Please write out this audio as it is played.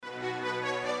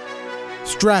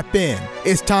Strap in.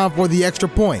 It's time for the Extra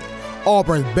Point,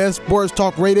 Auburn's best sports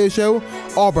talk radio show,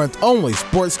 Auburn's only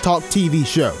sports talk TV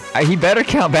show. He better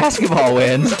count basketball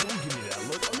wins.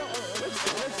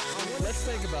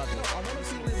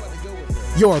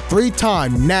 Your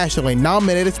 3-time nationally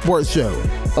nominated sports show.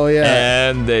 Oh, yeah.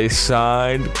 And they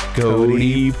signed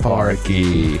Cody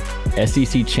Parkey.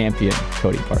 SEC champion,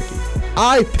 Cody Parkey.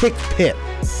 I picked Pitt,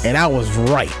 and I was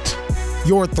right.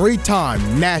 Your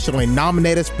 3-time nationally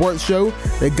nominated sports show.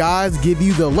 The guys give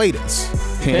you the latest.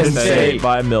 Penn State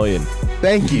by a million.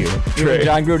 Thank you.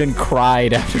 John Gruden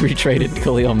cried after he traded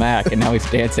Khalil Mack, and now he's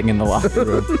dancing in the locker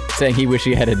room, saying he wish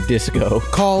he had a disco.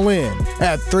 Call in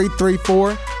at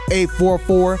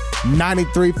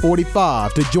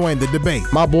 334-844-9345 to join the debate.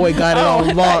 My boy got it on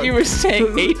I lock. thought you were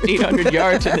saying 1,800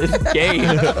 yards in this game.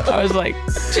 I was like,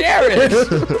 Jared.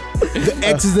 The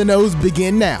X's and O's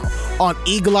begin now on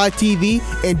Eagle Eye TV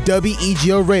and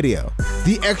WEGO Radio.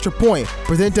 The Extra Point,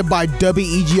 presented by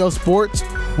WEGO Sports,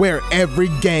 where every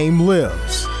game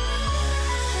lives.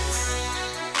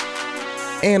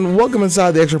 And welcome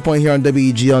inside the Extra Point here on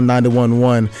WEGO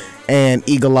 91.1 and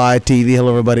Eagle Eye TV.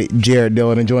 Hello, everybody. Jared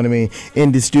Dillon, and joining me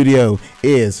in the studio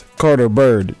is Carter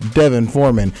Bird, Devin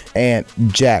Foreman, and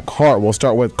Jack Hart. We'll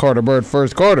start with Carter Bird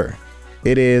first. Carter,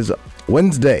 it is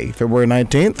Wednesday, February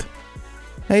 19th.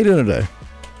 How you doing today?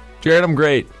 Jared, I'm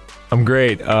great.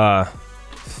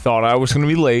 Thought I was going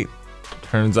to be late.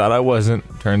 Turns out I wasn't.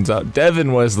 Turns out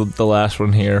Devin was the last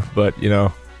one here. But,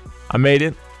 I made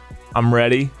it. I'm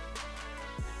ready.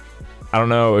 I don't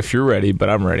know if you're ready, but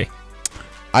I'm ready.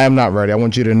 I am not ready. I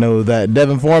want you to know that.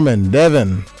 Devin Foreman.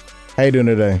 Devin, how you doing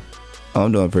today?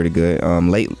 I'm doing pretty good.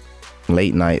 Late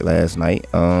night last night.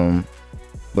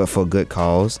 But for good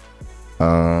cause.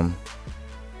 I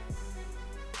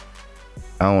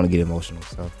don't want to get emotional,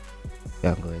 so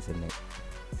y'all can go ahead and say that.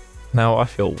 Now I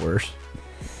feel worse.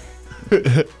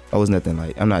 I was nothing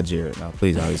like. I'm not Jared. No,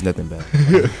 please, no, it's nothing bad.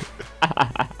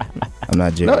 I'm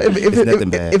not Jared. No, it's nothing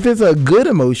bad. If it's a good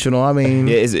emotional, I mean,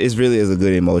 yeah, it's really is a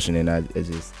good emotion, and I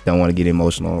just don't want to get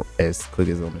emotional as quick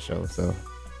as on the show. So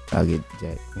I'll get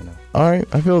Jack. All right,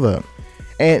 I feel that.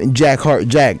 And Jack Hart.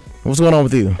 Jack, what's going on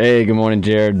with you? Hey, good morning,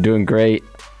 Jared. Doing great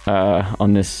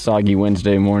on this soggy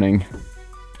Wednesday morning.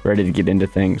 Ready to get into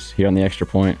things here on the Extra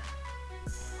Point.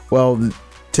 Well,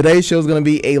 today's show is going to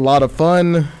be a lot of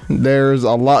fun. There's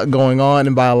a lot going on,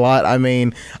 and by a lot, I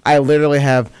mean I literally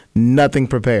have nothing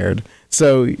prepared.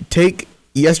 So take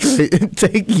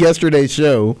yesterday's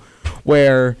show,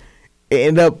 where it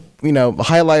ended up,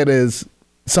 highlight is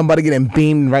somebody getting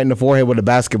beamed right in the forehead with a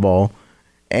basketball,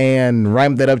 and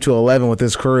ramped that up to 11 with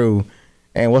his crew.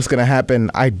 And what's going to happen,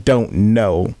 I don't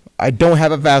know. I don't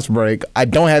have a fast break. I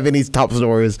don't have any top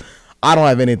stories. I don't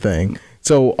have anything.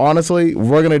 So, honestly,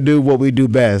 we're going to do what we do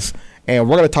best, and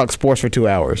we're going to talk sports for 2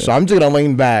 hours. So, I'm just going to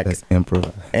lean back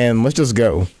and let's just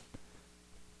go.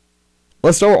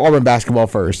 Let's start with Auburn basketball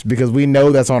first, because we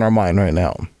know that's on our mind right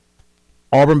now.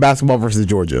 Auburn basketball versus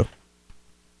Georgia.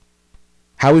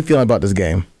 How are we feeling about this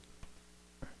game?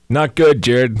 Not good,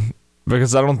 Jared,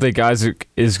 because I don't think Isaac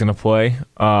is going to play.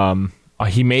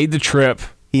 He made the trip.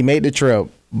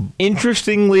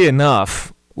 Interestingly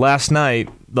enough, last night,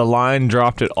 the line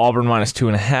dropped at Auburn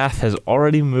 -2.5, has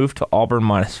already moved to Auburn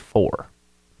 -4.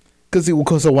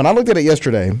 So when I looked at it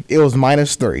yesterday, it was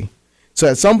 -3. So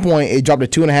at some point, it dropped to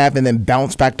 2.5 and then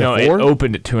bounced back to 4? No, it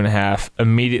opened at 2.5,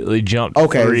 immediately jumped to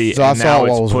 3, so I and saw now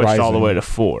it it's was pushed rising. all the way to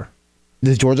 4.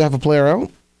 Does Georgia have a player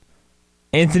out?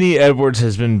 Anthony Edwards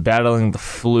has been battling the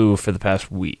flu for the past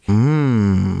week.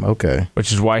 Okay.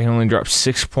 Which is why he only dropped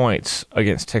 6 points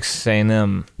against Texas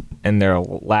A&M in their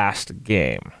last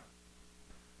game.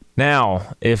 Now,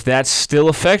 if that's still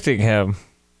affecting him,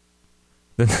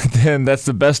 then that's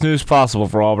the best news possible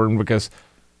for Auburn, because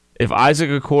if Isaac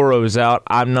Okoro is out,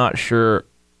 I'm not sure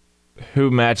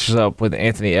who matches up with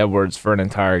Anthony Edwards for an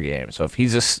entire game. So if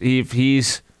he's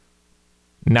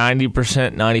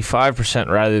 90%, 95%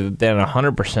 rather than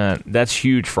 100%, that's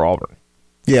huge for Auburn.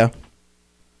 Yeah.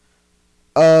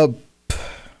 Auburn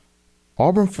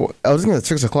I was thinking at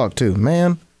 6 o'clock too.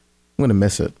 Man, I'm gonna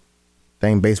miss it.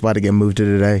 Dang, baseball to get moved to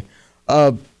today.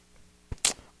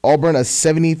 Auburn a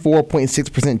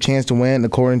 74.6% chance to win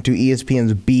according to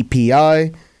ESPN's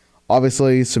BPI.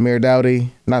 Obviously, Samir Dowdy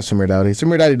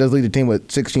does lead the team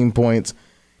with 16 points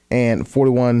and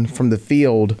 41 from the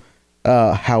field.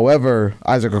 However,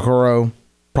 Isaac Okoro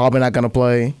probably not going to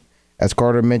play. As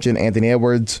Carter mentioned, Anthony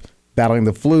Edwards battling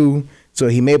the flu, so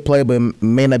he may play but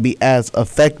may not be as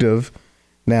effective.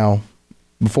 Now,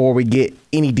 before we get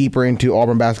any deeper into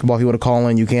Auburn basketball, if you want to call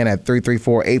in, you can at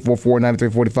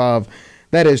 334-844-9345.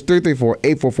 That is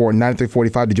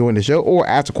 334-844-9345 to join the show or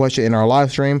ask a question in our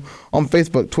live stream on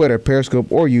Facebook, Twitter,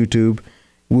 Periscope, or YouTube.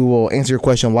 We will answer your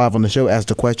question live on the show as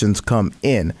the questions come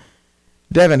in.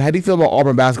 Devin, how do you feel about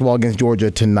Auburn basketball against Georgia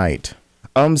tonight?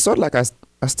 Sort of like I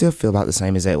still feel about the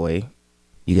same exact way.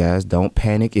 You guys don't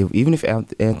panic even if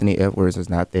Anthony Edwards is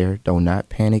not there. Do not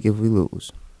panic if we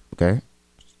lose. Okay,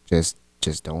 just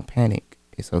don't panic.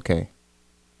 It's okay.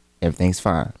 Everything's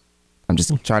fine. I'm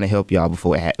just trying to help y'all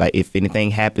before if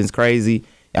anything happens crazy.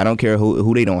 I don't care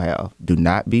who they don't have. Do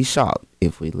not be shocked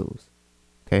if we lose.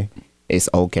 Okay, it's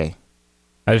okay.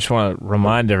 I just want to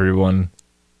remind everyone,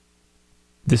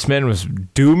 this man was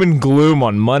doom and gloom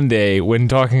on Monday when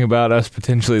talking about us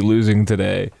potentially losing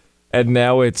today. And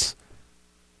now it's,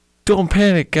 don't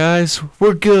panic, guys.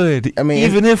 We're good. I mean,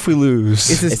 even if we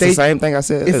lose. It's the same thing I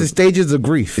said. It's the stages of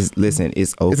grief. Listen,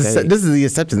 it's okay. This is the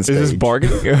acceptance stage. Is this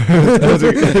bargaining?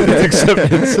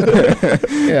 Acceptance.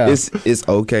 Yeah. It's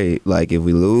okay. Like, if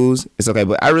we lose, it's okay.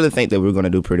 But I really think that we're going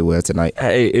to do pretty well tonight.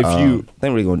 Hey, I think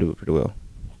we're going to do it pretty well.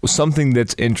 Something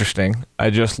that's interesting, I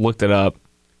just looked it up.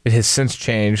 It has since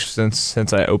changed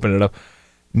since I opened it up.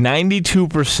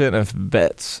 92% of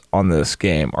bets on this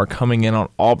game are coming in on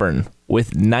Auburn,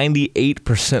 with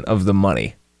 98% of the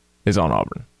money is on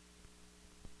Auburn.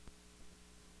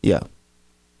 Yeah.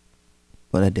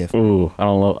 Well, that different. Ooh, I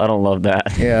don't love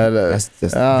that. Yeah,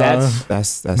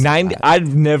 that's 90.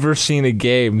 I've never seen a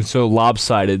game so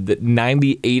lopsided that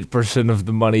 98% of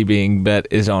the money being bet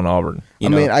is on Auburn.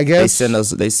 I guess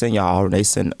they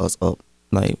send us up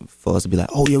like for us to be like,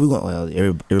 oh yeah, we're going. Well,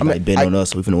 everybody bet on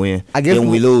us, so we're finna win. I guess then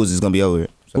when we lose, it's gonna be over.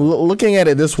 So. Looking at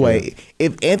it this way,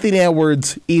 if Anthony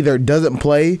Edwards either doesn't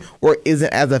play or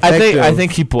isn't as effective, I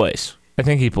think he plays.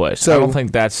 So I don't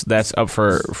think that's up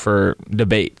for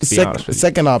debate. To be honest with you.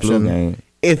 Second option,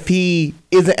 if he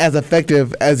isn't as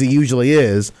effective as he usually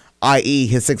is, i.e.,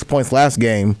 his 6 points last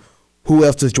game, who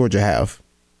else does Georgia have?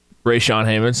 Rayshawn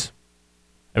Hammonds.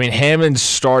 I mean, Hammonds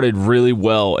started really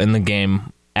well in the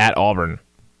game at Auburn,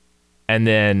 and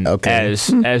then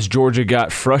as Georgia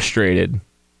got frustrated,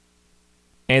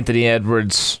 Anthony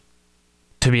Edwards,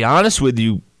 to be honest with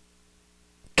you,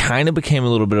 kind of became a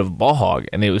little bit of a ball hog,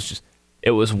 and it was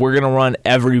we're gonna run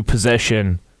every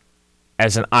possession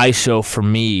as an ISO for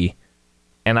me,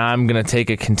 and I'm gonna take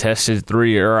a contested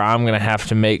three, or I'm gonna have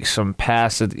to make some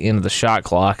pass at the end of the shot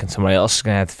clock, and somebody else is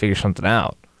gonna have to figure something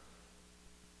out.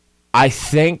 I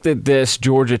think that this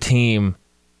Georgia team,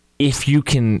 if you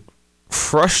can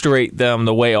frustrate them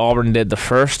the way Auburn did the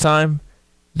first time,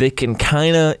 they can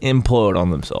kind of implode on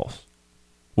themselves,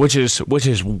 which is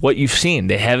what you've seen.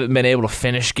 They haven't been able to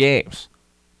finish games.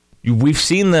 We've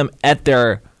seen them at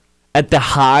the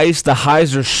highs. The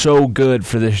highs are so good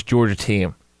for this Georgia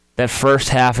team. That first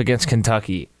half against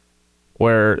Kentucky,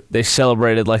 where they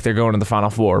celebrated like they're going to the Final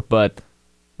Four, but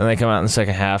then they come out in the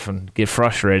second half and get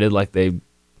frustrated like they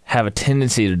have a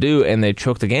tendency to do, and they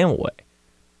choke the game away.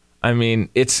 I mean,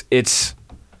 it's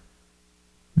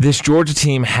this Georgia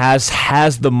team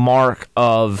has the mark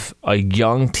of a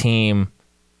young team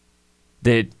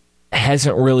that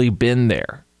hasn't really been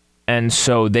there. And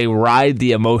so they ride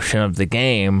the emotion of the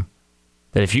game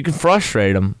that if you can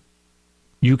frustrate them,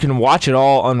 you can watch it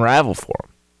all unravel for them.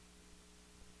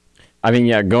 I mean,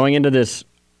 yeah, going into this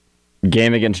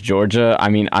game against Georgia, I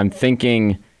mean, I'm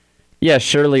thinking, yeah,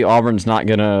 surely Auburn's not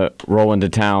going to roll into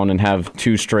town and have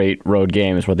 2 straight road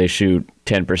games where they shoot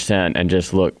 10% and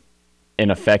just look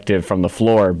ineffective from the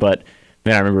floor. But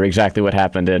then I remember exactly what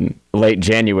happened in late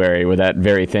January, where that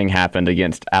very thing happened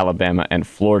against Alabama and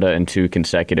Florida in 2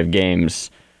 consecutive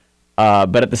games.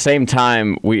 But at the same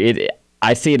time,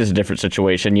 I see it as a different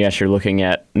situation. Yes, you're looking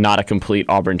at not a complete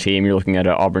Auburn team. You're looking at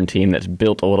an Auburn team that's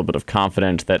built a little bit of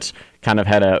confidence, that's kind of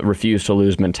had a refuse to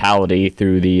lose mentality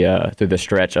through the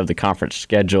stretch of the conference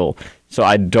schedule. So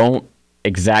I don't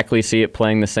exactly see it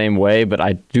playing the same way, but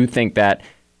I do think that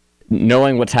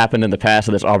knowing what's happened in the past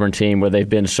with this Auburn team, where they've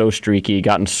been so streaky,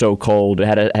 gotten so cold,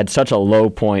 had such a low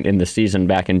point in the season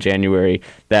back in January,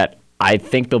 that I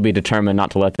think they'll be determined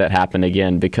not to let that happen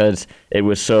again, because it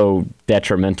was so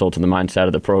detrimental to the mindset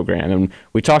of the program. And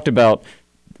we talked about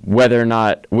whether or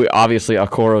not, obviously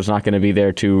Okoro's not going to be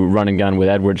there to run and gun with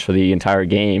Edwards for the entire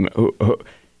game.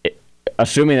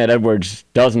 Assuming that Edwards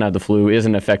doesn't have the flu, is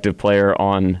an effective player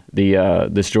on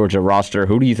this Georgia roster,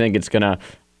 who do you think it's going to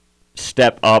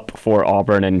step up for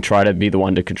Auburn and try to be the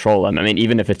one to control them? I mean,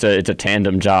 even if it's a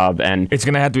tandem job, and it's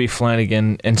going to have to be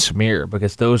Flanagan and Samir,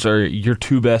 because those are your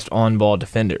 2 best on-ball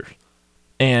defenders.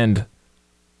 And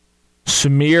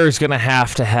Samir is going to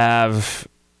have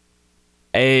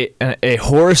a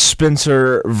Horace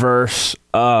Spencer versus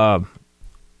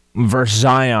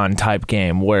Zion type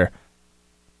game, where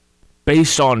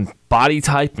based on body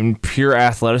type and pure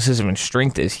athleticism and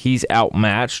strength, is he's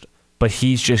outmatched, but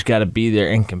he's just got to be there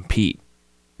and compete,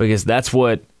 because that's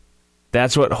what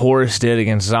Horace did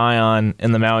against Zion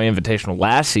in the Maui Invitational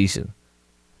last season.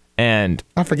 And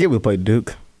I forget we played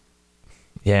Duke.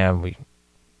 yeah, we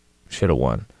should have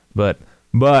won. But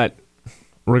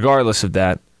regardless of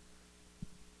that,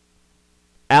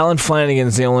 Alan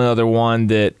Flanagan's the only other one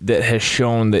that has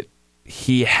shown that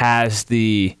he has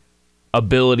the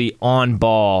ability on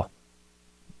ball.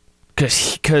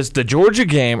 Because the Georgia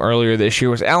game earlier this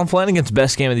year was Alan Flanagan's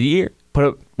best game of the year.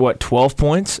 Put up, 12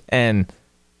 points? And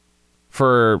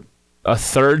for a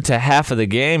third to half of the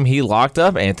game, he locked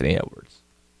up Anthony Edwards.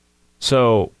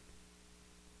 So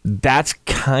that's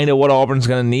kind of what Auburn's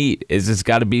going to need. It's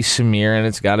got to be Samir and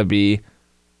it's got to be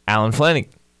Alan Flanagan.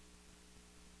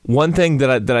 One thing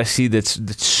that I see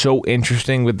that's so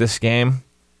interesting with this game,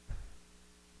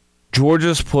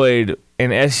 Georgia's played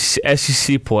in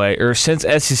SEC play, or since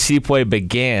SEC play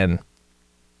began,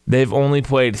 they've only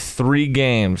played 3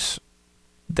 games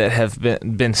that have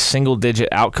been single-digit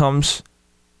outcomes,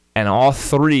 and all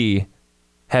 3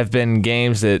 have been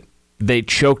games that they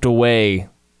choked away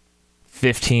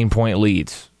 15-point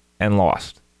leads and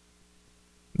lost.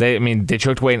 They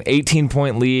choked away an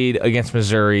 18-point lead against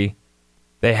Missouri.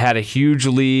 They had a huge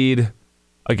lead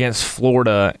against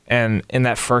Florida, and in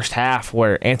that first half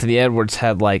where Anthony Edwards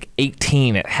had like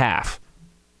 18 at half,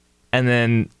 and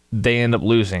then they end up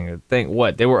losing. They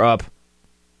were up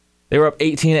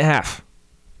 18 at half.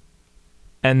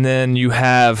 And then you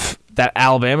have that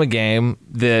Alabama game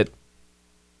that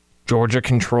Georgia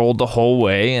controlled the whole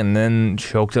way and then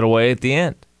choked it away at the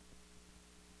end.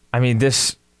 I mean, they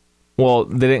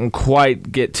didn't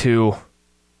quite get to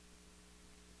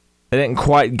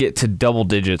double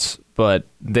digits, but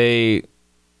they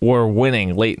were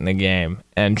winning late in the game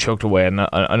and choked away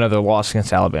another loss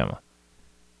against Alabama.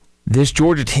 This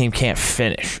Georgia team can't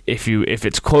finish. If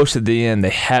it's close to the end,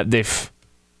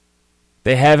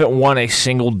 they haven't won a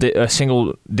single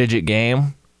digit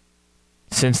game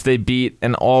since they beat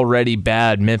an already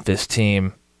bad Memphis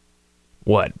team.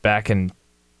 Back in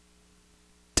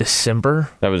December?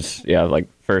 That was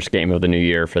first game of the new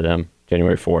year for them,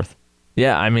 January 4th.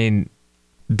 Yeah, I mean,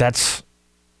 that's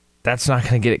not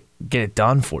going to get it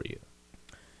done for you.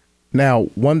 Now,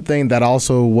 one thing that I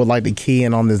also would like to key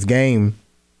in on this game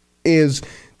is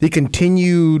the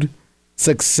continued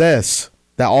success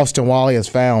that Austin Wiley has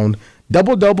found.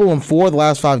 Double-double in 4 of the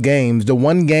last 5 games, the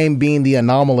one game being the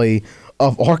anomaly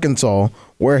of Arkansas,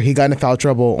 where he got in foul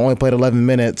trouble, only played 11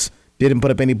 minutes, didn't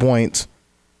put up any points.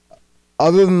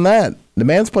 Other than that, the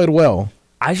man's played well.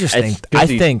 I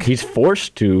think he's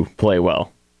forced to play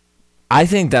well. I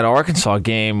think that Arkansas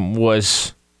game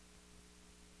was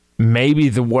maybe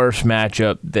the worst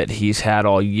matchup that he's had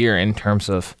all year in terms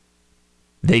of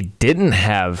they didn't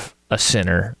have a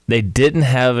center. They didn't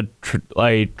have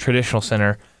a traditional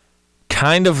center.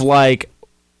 Kind of like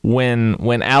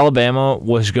when Alabama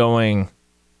was going,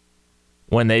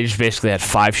 when they just basically had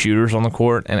 5 shooters on the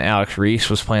court and Alex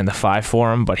Reese was playing the 5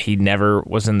 for him, but he never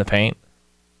was in the paint.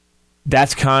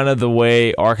 That's kind of the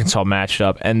way Arkansas matched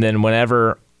up. And then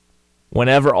whenever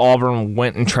Auburn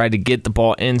went and tried to get the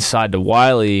ball inside to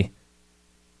Wiley,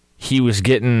 he was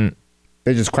getting...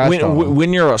 They just crashed on him.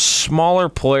 When you're a smaller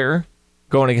player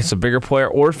going against a bigger player,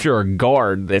 or if you're a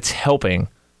guard that's helping,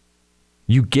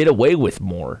 you get away with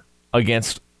more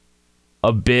against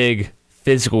a big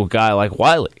physical guy like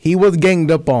Wiley. He was ganged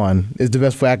up on, is the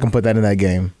best way I can put that in that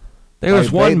game. There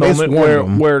was one moment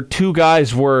where 2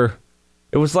 guys were...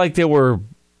 It was like they were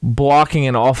blocking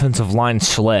an offensive line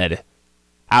sled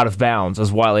out of bounds as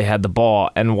Wiley had the ball,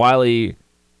 and Wiley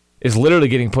is literally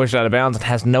getting pushed out of bounds and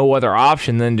has no other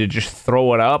option than to just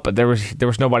throw it up, but there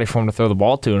was nobody for him to throw the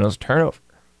ball to, and it was a turnover.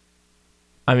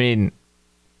 I mean,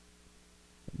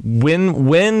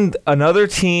 when another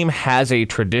team has a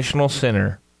traditional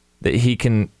center that he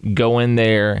can go in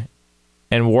there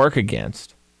and work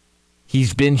against,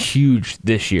 he's been huge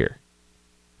this year.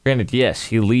 Granted, yes,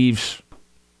 he leaves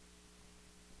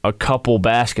a couple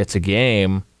baskets a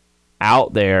game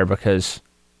out there because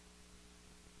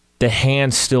the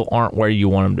hands still aren't where you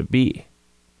want them to be.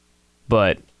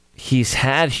 But he's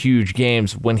had huge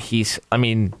games when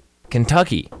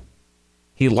Kentucky.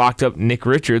 He locked up Nick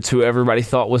Richards, who everybody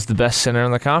thought was the best center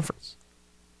in the conference.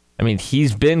 I mean,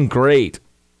 he's been great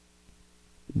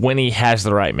when he has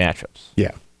the right matchups.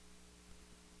 Yeah.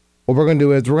 What we're going to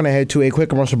do is we're going to head to a quick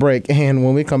commercial break, and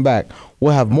when we come back,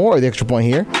 we'll have more of the Extra Point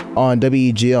here on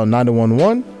WEGL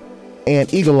 91.1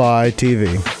 and Eagle Eye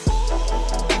TV.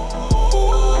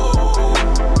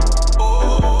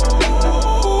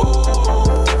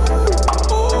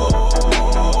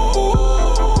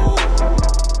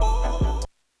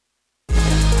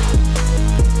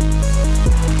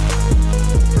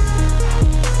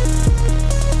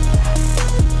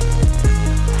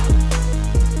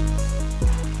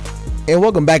 And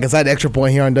welcome back inside the Extra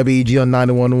Point here on WEG on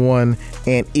 91.1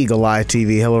 and Eagle Eye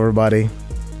TV. Hello, everybody.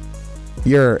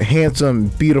 Your handsome,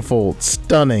 beautiful,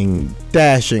 stunning,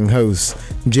 dashing host,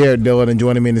 Jared Dillon, and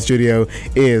joining me in the studio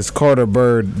is Carter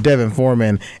Bird, Devin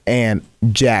Foreman, and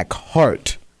Jack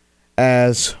Hart.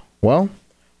 As, well,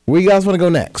 where you guys want to go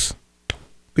next?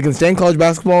 We can stay in college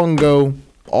basketball and go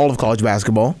all of college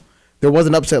basketball. There was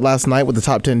an upset last night with the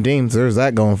top 10 teams. There's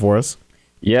that going for us.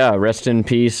 Yeah, rest in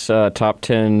peace, top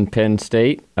 10 Penn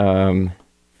State,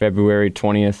 February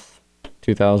 20th,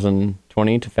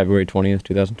 2020 to February 20th,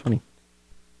 2020.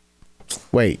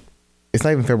 Wait, it's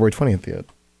not even February 20th yet.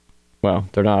 Well,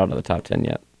 they're not out of the top 10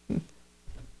 yet.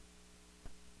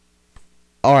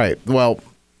 All right, well,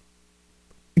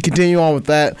 continue on with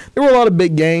that. There were a lot of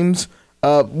big games.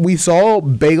 We saw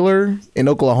Baylor in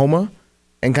Oklahoma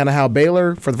and kind of how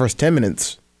Baylor, for the first 10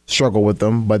 minutes, struggled with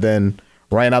them, but then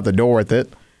ran out the door with it.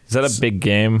 Is that a big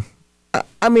game?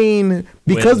 I mean,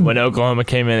 because when Oklahoma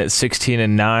came in at 16-9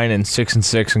 and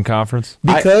 6-6 in conference,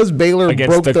 because Baylor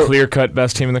against broke the clear-cut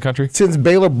best team in the country. Since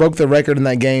Baylor broke the record in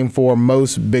that game for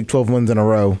most Big 12 wins in a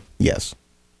row, yes,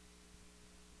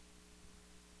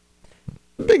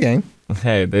 big game.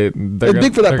 Hey, they're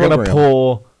big for that going to program.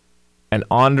 pull an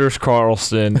Anders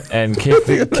Carlson and kick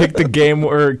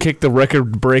the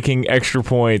record-breaking extra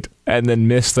point, and then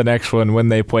miss the next one when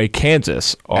they play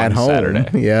Kansas on at home.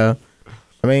 Saturday. Yeah,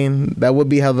 I mean that would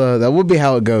be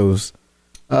how it goes.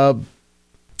 I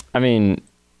mean,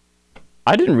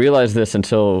 I didn't realize this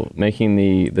until making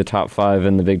the top 5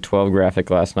 in the Big 12 graphic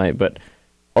last night, but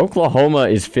Oklahoma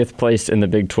is 5th place in the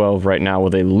Big 12 right now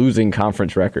with a losing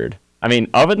conference record. I mean,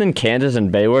 other than Kansas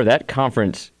and Baylor, that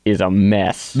conference is a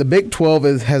mess. The Big 12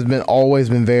 has always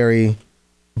been very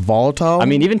volatile. I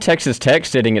mean, even Texas Tech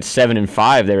sitting at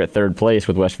 7-5, they're at 3rd place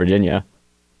with West Virginia.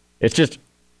 It's just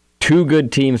 2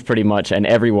 good teams pretty much and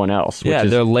everyone else. Yeah,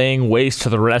 they're laying waste to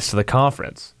the rest of the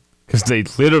conference because they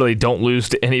literally don't lose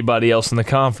to anybody else in the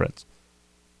conference.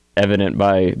 Evident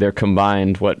by their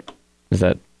combined,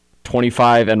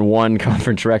 25-1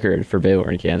 conference record for Baylor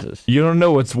and Kansas. You don't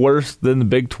know what's worse than the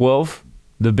Big 12?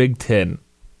 The Big 10.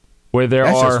 Where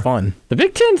that's just fun. The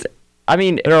Big 10's, I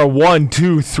mean, there are 1,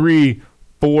 2, 3,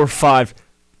 4, 5,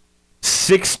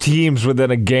 6 teams within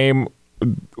a game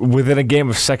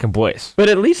of second place. But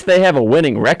at least they have a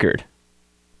winning record.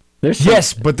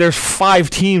 Yes, but there's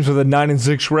 5 teams with a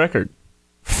 9-6 record.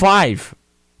 5.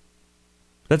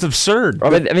 That's absurd.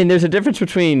 I mean, there's a difference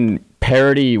between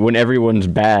parity when everyone's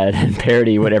bad and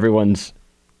parity when everyone's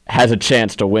has a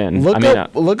chance to win. Look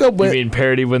up when you mean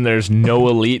parity when there's no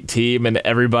elite team and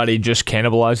everybody just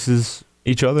cannibalizes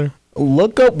each other?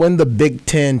 Look up when the Big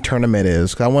 10 tournament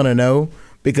is. 'Cause I want to know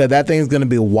because that thing's going to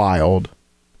be wild,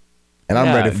 and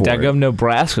I'm ready for it.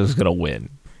 Nebraska's going to win.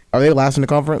 Are they last in the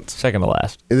conference? Second to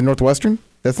last. Is it Northwestern?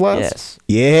 That's last. Yes.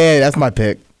 Yeah, that's my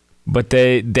pick. But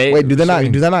they wait. Do they not?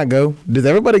 Do they not go? Does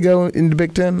everybody go into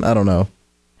Big 10? I don't know.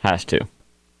 Has to.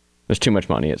 There's too much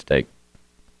money at stake.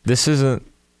 This isn't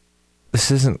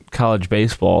college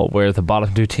baseball where the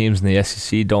bottom 2 teams in the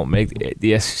SEC don't make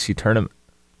the SEC tournament.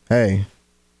 Hey,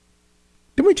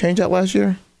 didn't we change that last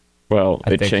year? Well,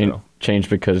 it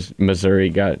changed because Missouri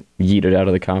got yeeted out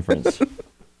of the conference.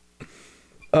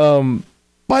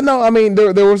 But no, I mean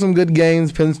there were some good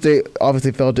games. Penn State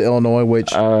obviously fell to Illinois,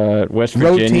 which West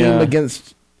road Virginia team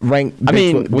against ranked. I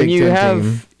mean, Big when you 10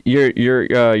 have team.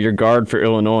 your guard for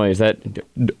Illinois, is that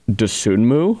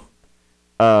Dosunmu?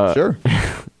 Sure.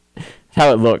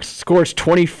 How it looks. Scores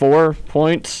 24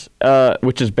 points,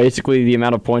 which is basically the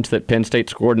amount of points that Penn State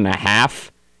scored in a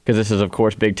half, because this is, of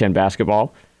course, Big Ten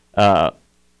basketball. And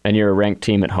you're a ranked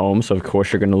team at home, so of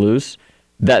course you're going to lose.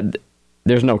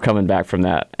 There's no coming back from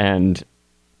that. And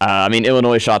I mean,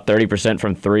 Illinois shot 30%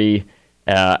 from 3.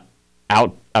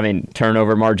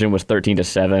 Turnover margin was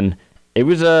 13-7. It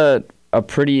was a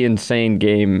pretty insane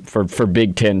game for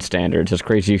Big Ten standards, as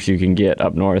crazy as you can get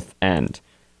up north. And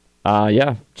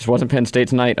just wasn't Penn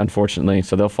State's night, unfortunately.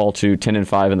 So they'll fall to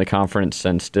 10-5 in the conference,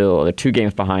 and still they're 2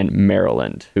 games behind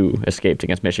Maryland, who escaped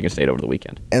against Michigan State over the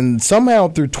weekend. And somehow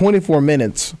through 24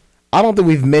 minutes, I don't think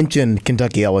we've mentioned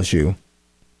Kentucky LSU.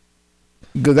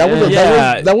 Because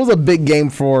that was a big game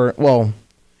for, well,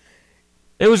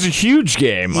 it was a huge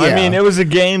game. Yeah. I mean, it was a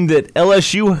game that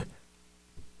LSU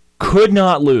could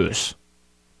not lose.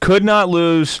 And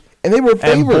they were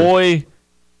favored. And boy,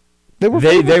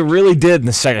 they really did in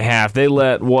the second half. They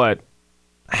let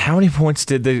how many points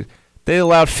did they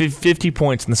allowed 50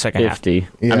 points in the second half. 50.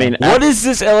 Yeah. I mean, what is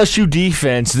this LSU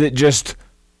defense that just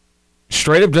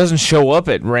straight up doesn't show up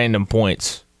at random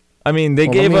points? I mean, they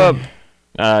gave up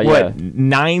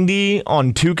 90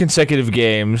 on 2 consecutive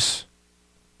games.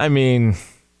 I mean,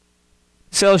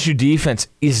 This LSU defense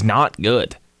is not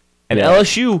good. And Yeah.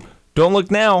 LSU, don't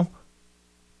look now,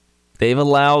 they've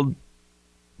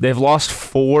lost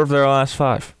 4 of their last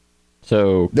 5.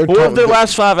 So 4 of their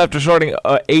last 5 after starting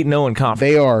 8-0 in conference.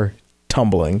 They are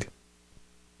tumbling.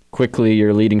 quickly,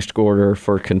 your leading scorer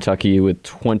for Kentucky with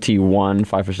 21,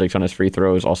 5 for 6 on his free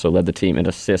throws, also led the team in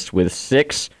assists with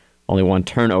 6, only 1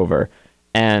 turnover.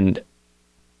 And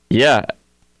yeah,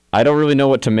 I don't really know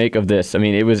what to make of this. I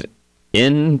mean, it was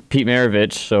in Pete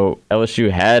Maravich, so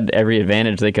LSU had every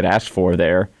advantage they could ask for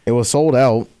there. It was sold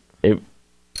out.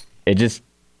 It just,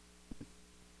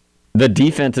 the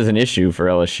defense is an issue for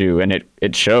LSU, and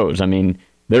it shows. I mean,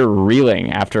 they're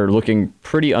reeling after looking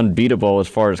pretty unbeatable as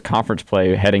far as conference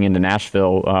play heading into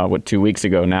Nashville, 2 weeks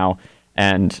ago now,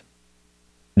 and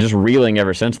just reeling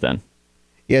ever since then.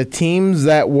 Yeah, teams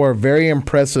that were very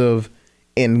impressive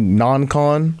in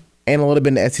non-con and a little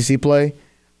bit in SEC play,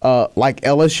 like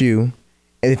LSU,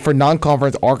 and for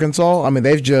non-conference Arkansas, I mean,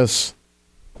 they've just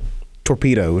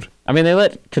torpedoed. I mean, they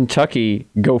let Kentucky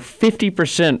go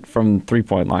 50% from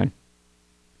three-point line.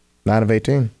 9 of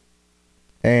 18.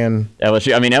 And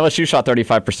LSU shot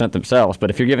 35% themselves, but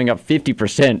if you're giving up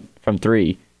 50% from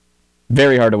 3,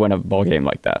 very hard to win a ball game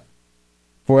like that.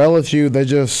 for LSU, they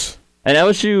just... And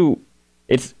LSU,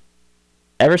 it's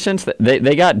ever since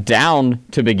they got down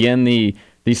to begin the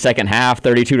second half,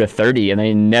 32-30, and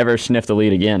they never sniffed the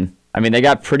lead again. I mean, they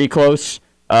got pretty close.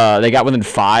 They got within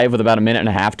 5 with about a minute and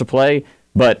a half to play,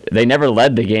 but they never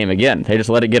led the game again. They just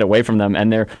let it get away from them,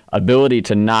 and their ability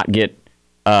to not get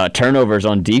turnovers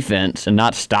on defense and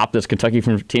not stop this Kentucky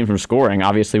team from scoring,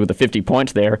 obviously with the 50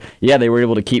 points there, yeah, they were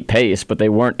able to keep pace, but they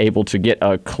weren't able to get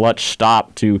a clutch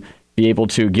stop to be able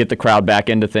to get the crowd back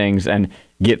into things and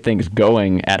get things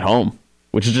going at home,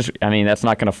 which is just, I mean, that's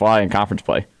not going to fly in conference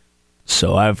play.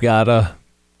 So I've got a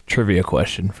trivia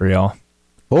question for y'all.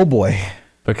 Oh, boy.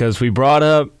 Because we brought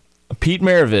up Pete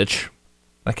Maravich.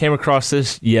 I came across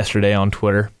this yesterday on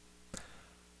Twitter.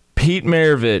 Pete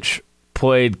Maravich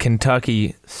played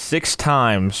Kentucky 6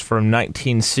 times from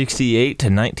 1968 to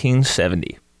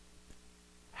 1970.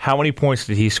 How many points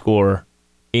did he score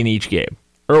in each game?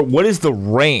 Or what is the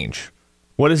range?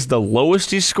 What is the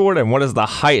lowest he scored and what is the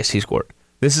highest he scored?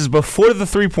 This is before the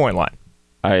 3-point line.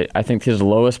 I think his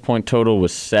lowest point total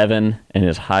was 7, and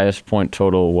his highest point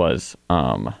total was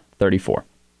 34.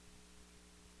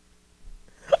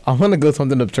 I'm going to go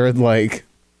something absurd like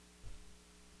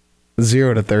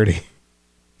 0 to 30.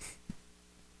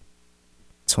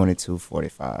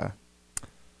 22-45.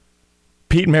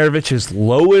 Pete Maravich's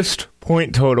lowest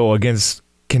point total against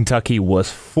Kentucky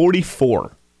was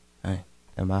 44. Hey,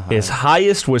 am I high? His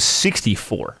highest was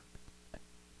 64.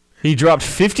 He dropped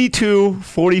 52,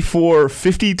 44,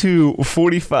 52,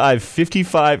 45,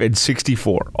 55, and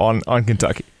 64 on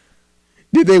Kentucky.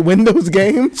 Did they win those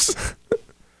games?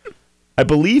 I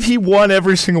believe he won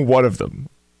every single one of them.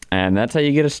 And that's how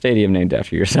you get a stadium named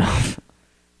after yourself.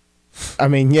 I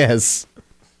mean, yes.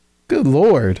 Good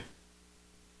Lord.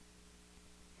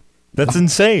 That's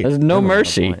insane. There's no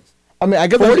mercy. I mean, I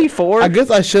guess 44? I guess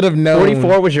I should have known.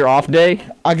 44 was your off day?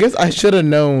 I guess I should have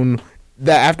known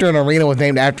that after an arena was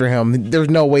named after him, there's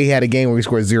no way he had a game where he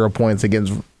scored 0 points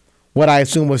against what I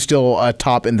assume was still a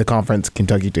top in the conference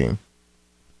Kentucky team.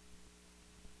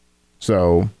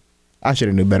 So I should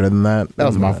have knew better than that. That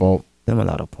was my fault. Them a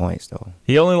lot of points though.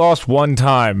 He only lost one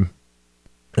time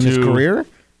In his career?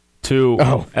 to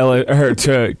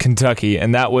to Kentucky,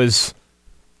 and that was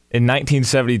in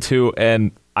 1972.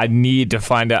 And I need to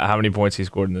find out how many points he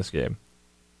scored in this game.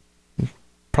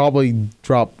 Probably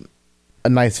dropped a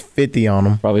nice 50 on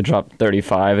him. Probably dropped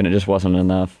 35, and it just wasn't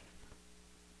enough.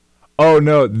 Oh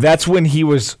no, that's when he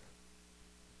was.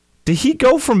 Did he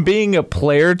go from being a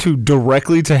player to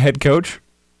directly to head coach?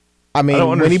 I mean,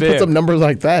 don't when he puts understand. up numbers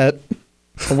like that,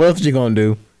 what else is you going to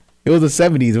do? It was the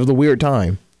 70s. It was a weird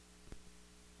time.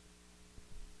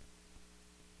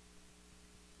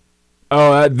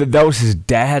 Oh, that was his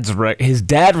dad's. His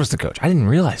dad was the coach. I didn't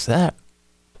realize that.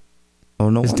 Oh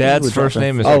no, His wonder dad's he was first dropping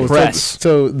name is Oh, Press.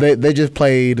 so they just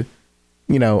played,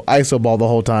 ISO ball the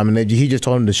whole time, and he just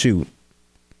told him to shoot.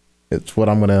 It's what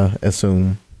I'm going to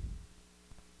assume.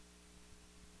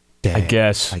 Dad, I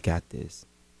guess. I got this.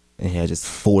 And he had just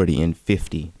 40 and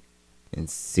 50 and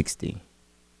 60.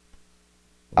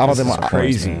 I don't This think is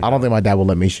crazy. I don't think my dad will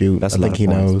let me shoot. That's I a lot think of he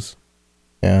points. knows.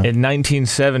 Yeah. In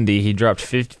 1970, he dropped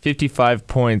 55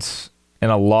 points in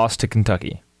a loss to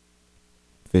Kentucky.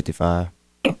 55.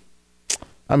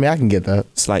 I mean, I can get that.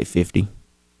 Slight 50.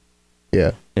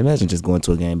 Yeah. Imagine just going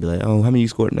to a game and be like, oh, how many you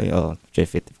scored today? Oh,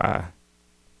 just 55.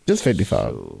 Just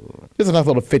 55. Just a nice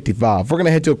little 55. We're going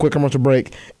to head to a quick commercial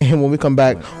break, and when we come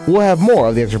back, we'll have more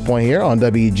of the Extra Point here on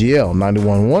WEGL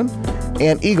 91.1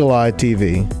 and Eagle Eye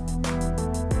TV.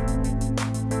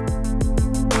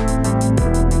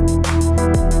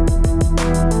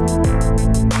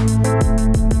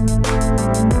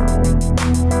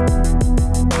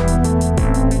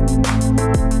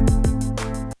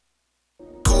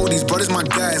 These brothers my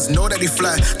guys, know that they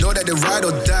fly, know that they ride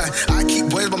or die. I keep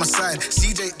boys by my side,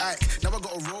 CJ Ike, now I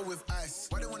gotta roll with ice.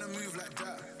 Why they wanna move like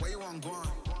that? Why you want gone?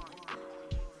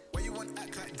 Why you want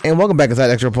act like that? And welcome back inside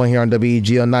Extra Point here on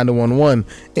WEGL 91.1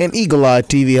 and Eagle Eye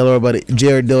TV. Hello everybody,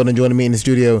 Jared Dillon. Joining me in the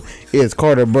studio is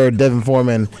Carter Bird, Devin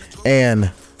Foreman,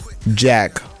 and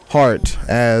Jack Hart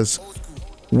as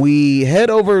we head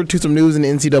over to some news in the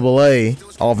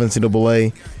NCAA, all of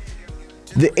NCAA.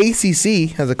 The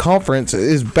ACC, as a conference,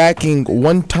 is backing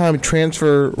one-time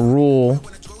transfer rule,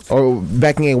 or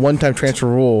backing a one-time transfer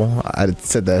rule. I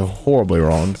said that horribly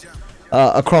wrong.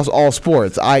 Across all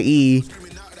sports, i.e.,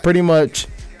 pretty much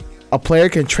a player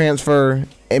can transfer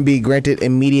and be granted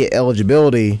immediate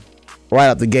eligibility right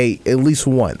out the gate at least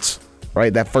once,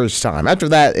 right? That first time. After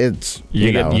that, it's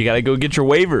you got to go get your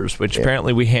waivers, which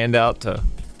apparently we hand out to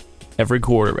every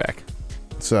quarterback.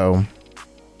 So.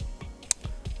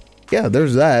 Yeah,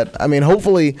 there's that. I mean,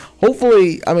 hopefully,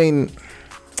 I mean,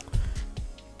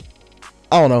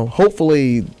 I don't know.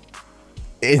 Hopefully,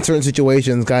 in certain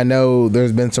situations, I know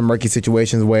there's been some murky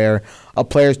situations where a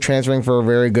player's transferring for a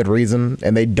very good reason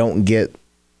and they don't get,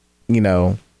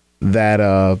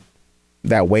 that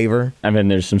waiver. I mean,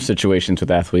 there's some situations with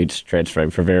athletes transferring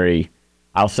for I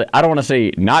don't want to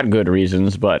say not good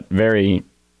reasons, but very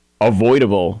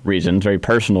avoidable reasons, very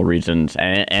personal reasons,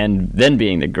 and then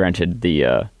being granted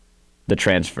the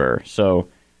transfer. So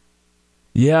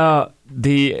yeah,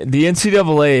 the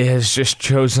NCAA has just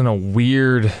chosen a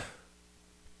weird.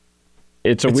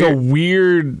 It's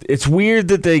weird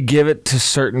that they give it to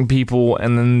certain people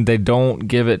and then they don't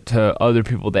give it to other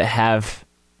people that have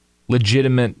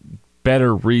legitimate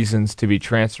better reasons to be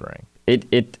transferring.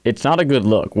 It's not a good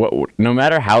look. No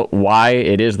matter why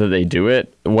it is that they do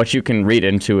it, what you can read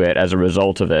into it as a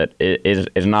result of it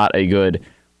is not a good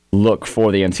look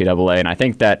for the NCAA, and I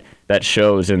think that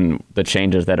shows in the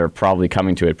changes that are probably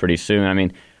coming to it pretty soon. I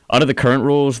mean, under the current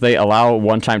rules, they allow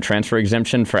one-time transfer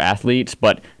exemption for athletes,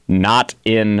 but not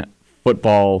in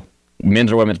football,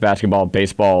 men's or women's basketball,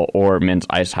 baseball, or men's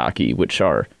ice hockey, which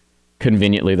are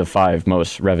conveniently the 5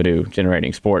 most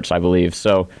revenue-generating sports, I believe.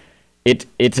 So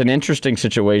it's an interesting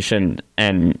situation,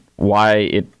 and why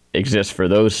it exists for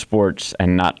those sports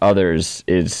and not others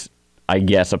is, I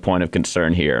guess, a point of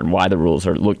concern here, and why the rules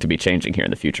look to be changing here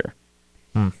in the future.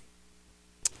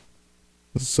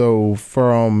 So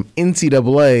from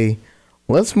NCAA,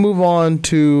 let's move on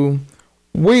to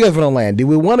where you guys want to land. Do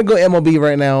we want to go MLB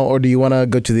right now, or do you want to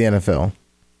go to the NFL?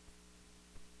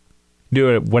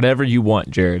 Do it whatever you want,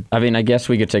 Jared. I mean, I guess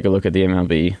we could take a look at the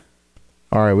MLB.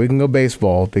 All right, we can go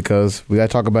baseball because we got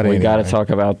to talk about it. We got to talk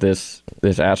about this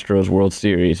Astros World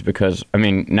Series because, I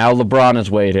mean, now LeBron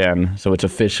has weighed in, so it's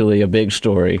officially a big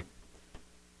story.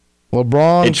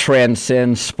 LeBron. It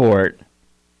transcends sport.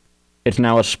 It's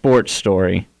now a sports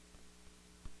story.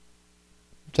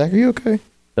 Jack, are you okay?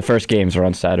 The first games are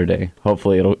on Saturday.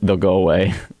 Hopefully they'll go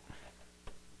away.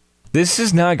 This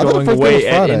is not going away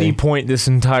at any point this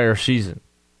entire season.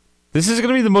 This is going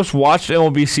to be the most watched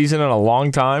MLB season in a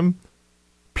long time,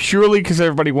 purely because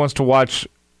everybody wants to watch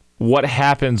what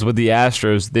happens with the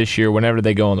Astros this year whenever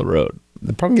they go on the road.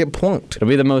 They'll probably get plunked. It'll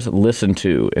be the most listened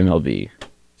to MLB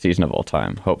season of all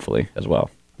time, hopefully, as well.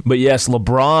 But yes,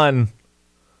 LeBron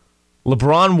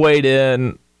weighed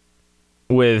in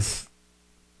with,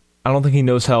 I don't think he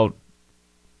knows how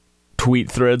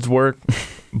tweet threads work,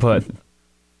 but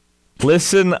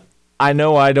listen, I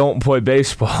know I don't play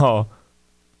baseball,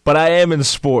 but I am in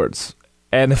sports.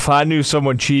 And if I knew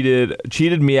someone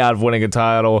cheated me out of winning a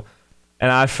title,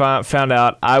 and I found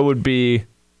out, I would be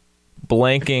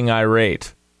blanking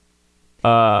irate.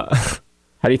 How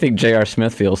do you think J.R.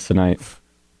 Smith feels tonight?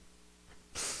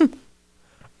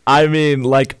 I mean,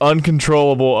 like,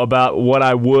 uncontrollable about what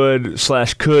I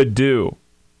would/could do.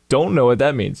 Don't know what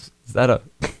that means. That's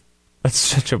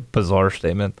such a bizarre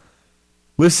statement.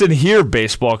 Listen here,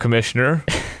 baseball commissioner.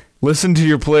 Listen to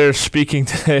your players speaking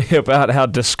today about how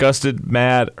disgusted,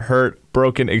 mad, hurt,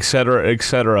 broken,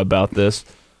 etc., about this.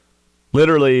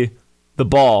 Literally, the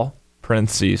ball,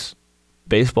 parentheses,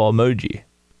 baseball emoji,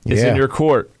 is in your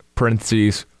court,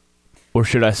 parentheses, or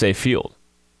should I say field.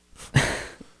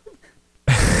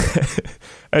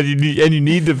 and you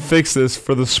need to fix this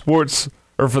for the sports,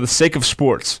 or for the sake of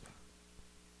sports.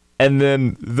 And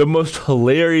then the most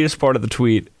hilarious part of the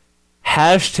tweet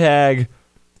Hashtag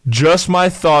just my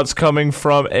thoughts coming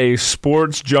from a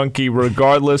sports junkie,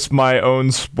 regardless my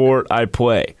own sport I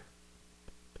play.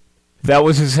 That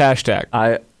was his hashtag.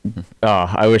 I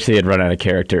wish he had run out of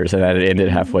characters and that it ended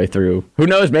halfway through. Who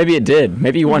knows? Maybe it did.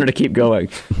 Maybe he wanted to keep going.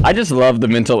 I just love the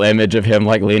mental image of him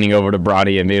like leaning over to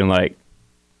Bronny and being like,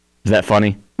 "Is that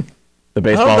funny?" The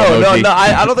baseball emoji. No,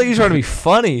 I don't think he's trying to be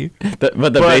funny. But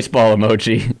the baseball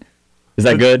emoji. Is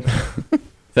that good?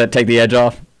 Does that take the edge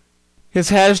off? His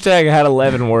hashtag had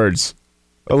 11 words.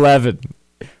 11.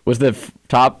 Was the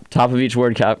top of each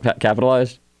word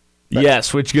capitalized?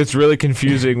 Yes, which gets really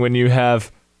confusing when you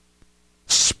have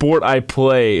sport I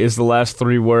play is the last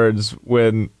 3 words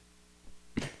when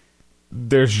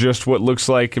there's just what looks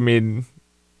like, a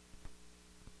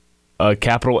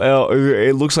capital L.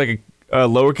 It looks like a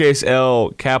lowercase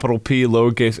L, capital P,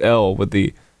 lowercase L with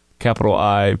the capital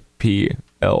I, P,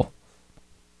 L.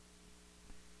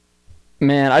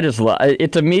 Man, I just love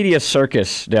it's a media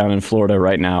circus down in Florida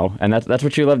right now, and that's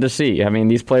what you love to see. I mean,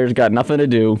 these players got nothing to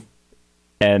do,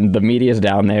 and the media's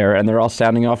down there, and they're all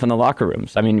sounding off in the locker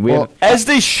rooms. I mean, as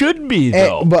they should be,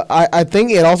 though. But I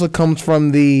think it also comes from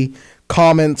the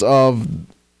comments of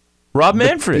Rob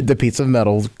Manfred, the piece of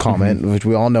metal comment, which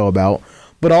we all know about.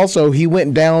 But also, he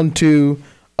went down to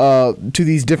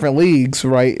these different leagues,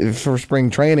 right, for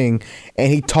spring training,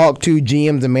 and he talked to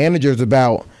GMs and managers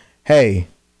about, hey,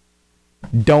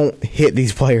 don't hit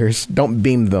these players. Don't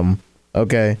beam them,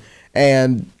 okay?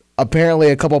 And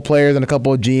apparently a couple of players and a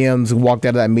couple of GMs walked out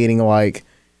of that meeting like,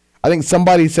 I think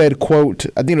somebody said, quote,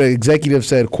 I think the executive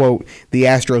said, quote, the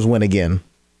Astros win again.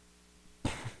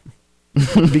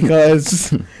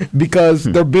 because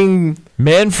they're being...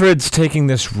 Manfred's taking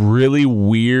this really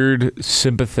weird,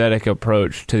 sympathetic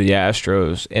approach to the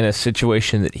Astros in a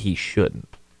situation that he shouldn't.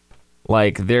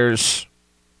 Like, there's...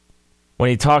 When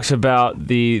he talks about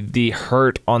the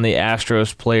hurt on the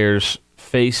Astros players'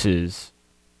 faces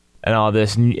and all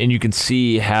this, and you can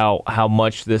see how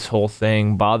much this whole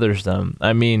thing bothers them.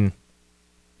 I mean,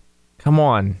 come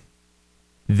on.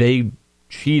 They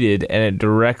cheated, and it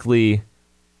directly...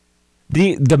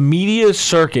 The media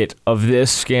circuit of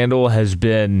this scandal has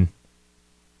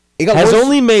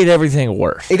only made everything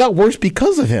worse. It got worse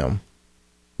because of him.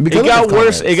 It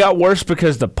got worse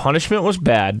because the punishment was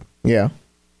bad. Yeah.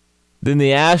 Then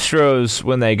the Astros,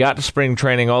 when they got to spring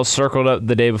training, all circled up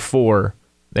the day before.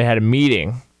 They had a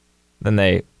meeting. Then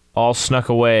they all snuck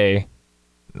away.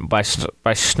 By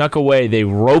snuck away, they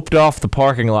roped off the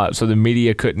parking lot so the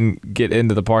media couldn't get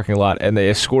into the parking lot, and they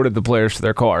escorted the players to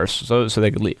their cars so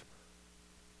they could leave.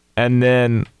 And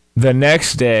then the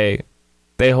next day,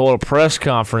 they hold a press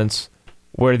conference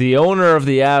where the owner of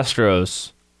the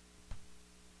Astros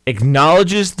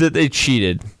acknowledges that they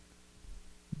cheated,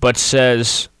 but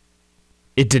says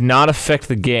it did not affect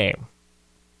the game.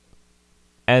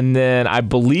 And then I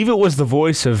believe it was the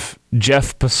voice of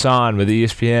Jeff Passan with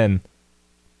ESPN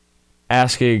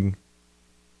asking,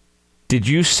 did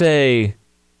you say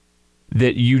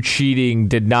that you cheating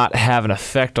did not have an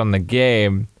effect on the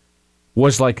game?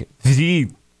 Was like the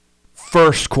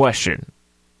first question.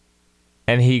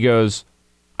 And he goes,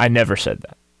 I never said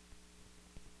that.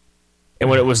 And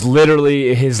when it was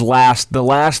literally the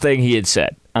last thing he had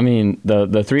said. I mean,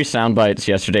 the 3 sound bites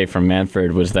yesterday from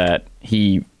Manfred was that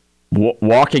he,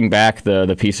 walking back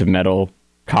the piece of metal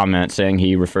comment, saying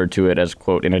he referred to it as,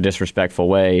 quote, in a disrespectful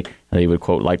way, that he would,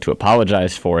 quote, like to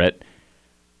apologize for it.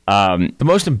 The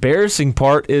most embarrassing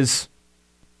part is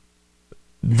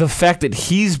the fact that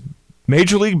he's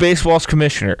Major League Baseball's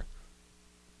commissioner.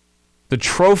 The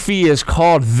trophy is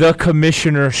called the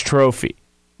Commissioner's Trophy.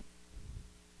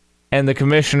 And the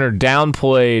commissioner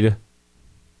downplayed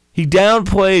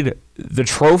the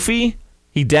trophy.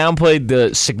 He downplayed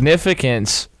the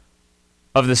significance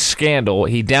of the scandal.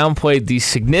 He downplayed the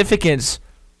significance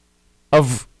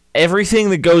of everything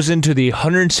that goes into the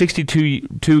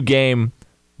 162 game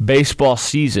baseball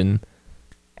season.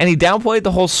 And he downplayed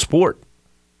the whole sport.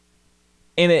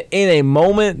 In a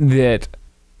moment that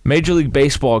Major League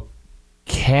Baseball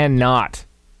cannot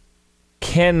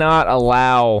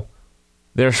allow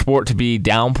their sport to be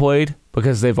downplayed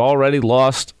because they've already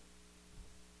lost.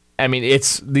 I mean,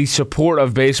 it's the support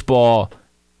of baseball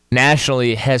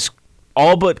nationally has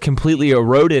all but completely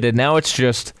eroded, and now it's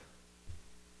a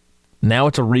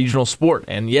regional sport.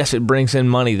 And yes, it brings in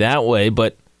money that way,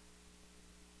 but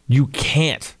you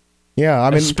can't. Yeah, I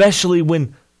mean, especially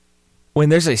when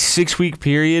there's a 6-week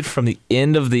period from the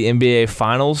end of the NBA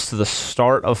Finals to the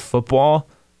start of football,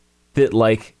 that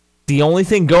like the only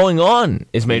thing going on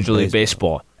is Major League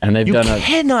Baseball. And you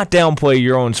cannot downplay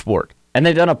your own sport. And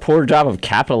they've done a poor job of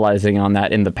capitalizing on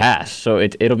that in the past. So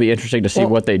it'll be interesting to see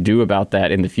what they do about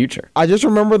that in the future. I just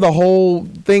remember the whole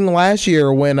thing last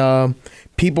year when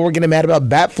people were getting mad about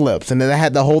bat flips, and then they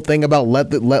had the whole thing about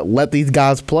let these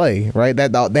guys play, right? They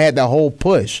had the whole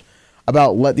push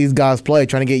about let these guys play,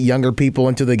 trying to get younger people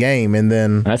into the game, and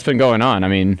then that's been going on. I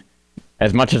mean,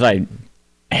 as much as I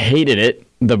hated it,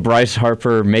 the Bryce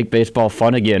Harper make baseball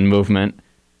fun again movement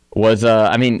was,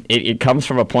 it comes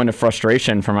from a point of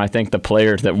frustration from, I think, the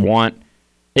players that want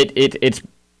it. It's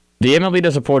the MLB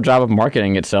does a poor job of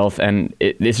marketing itself, and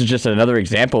this is just another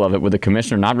example of it, with the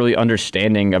commissioner not really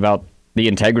understanding about the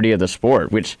integrity of the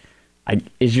sport, which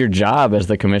is your job as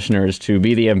the commissioner, is to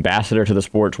be the ambassador to the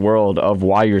sports world of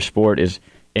why your sport is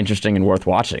interesting and worth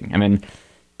watching. I mean,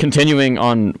 continuing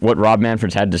on what Rob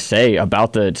Manfred's had to say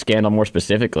about the scandal more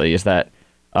specifically, is that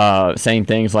saying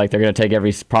things like they're going to take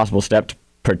every possible step to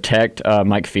protect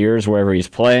Mike Fears wherever he's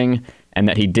playing, and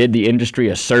that he did the industry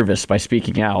a service by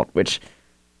speaking out, which,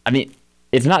 I mean,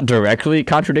 it's not directly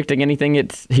contradicting anything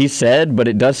he said, but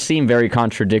it does seem very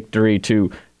contradictory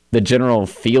to the general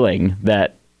feeling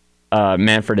that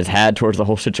Manfred has had towards the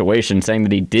whole situation, saying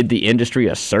that he did the industry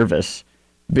a service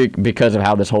because of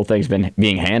how this whole thing's been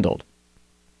being handled.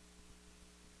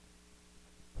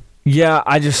 Yeah,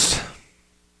 it's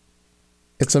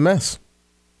a mess.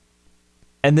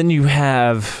 And then you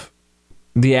have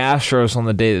the Astros on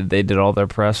the day that they did all their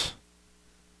press.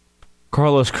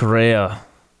 Carlos Correa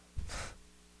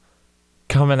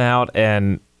coming out,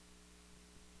 and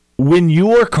when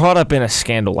you are caught up in a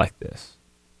scandal like this,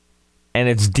 and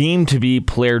it's deemed to be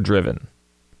player-driven,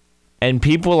 and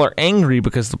people are angry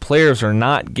because the players are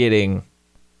not getting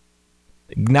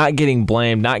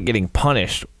blamed, not getting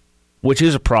punished, which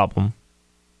is a problem,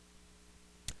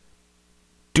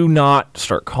 do not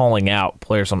start calling out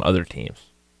players on other teams.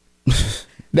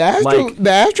 The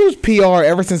Astros PR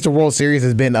ever since the World Series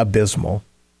has been abysmal.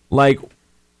 Like,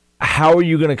 how are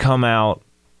you going to come out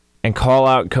and call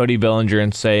out Cody Bellinger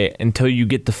and say, until you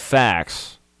get the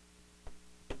facts,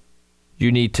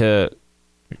 you need to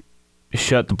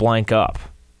shut the blank up?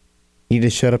 You need to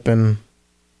shut up and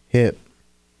hit.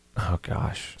 Oh,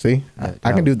 gosh. See?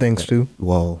 I can do things too.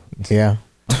 Whoa. Yeah.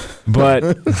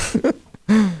 But,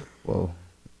 Whoa.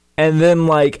 and then,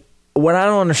 like, what I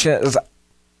don't understand is,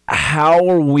 how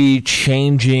are we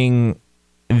changing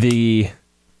the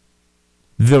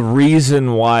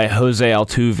reason why Jose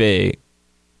Altuve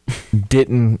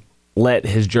didn't let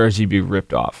his jersey be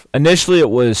ripped off? Initially, it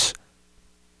was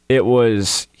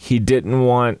he didn't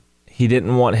want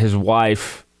his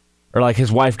wife, or like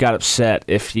his wife got upset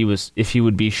if he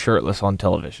would be shirtless on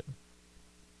television,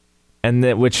 and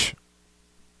that, which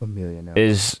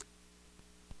is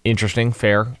interesting,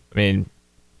 fair. I mean,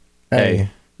 Hey,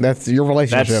 that's your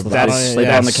relationship. That's Sleep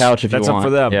on the couch if you want. that's up for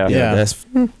them. Yeah. That's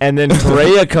And then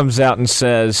Correa comes out and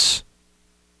says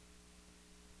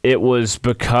it was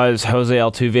because Jose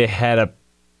Altuve had a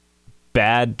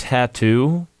bad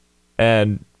tattoo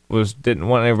and didn't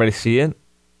want everybody to see it,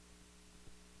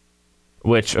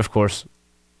 which, of course,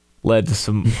 led to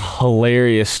some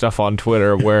hilarious stuff on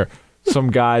Twitter where some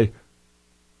guy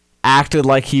acted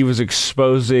like he was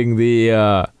exposing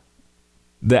the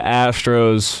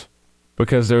Astros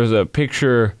because there was a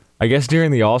picture, I guess during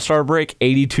the All-Star break,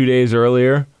 82 days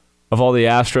earlier, of all the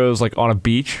Astros like on a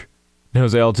beach. And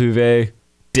Jose Altuve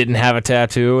didn't have a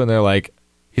tattoo, and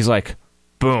he's like,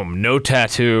 boom, no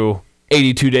tattoo.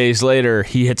 82 days later,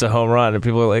 he hits a home run, and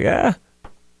people are like,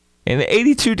 in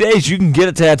 82 days, you can get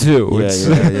a tattoo.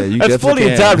 Yeah. You That's plenty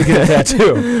of time to get a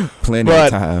tattoo. Plenty of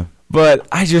time. But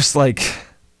I just like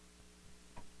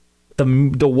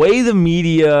the way the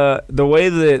media, the way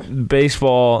that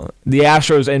baseball, the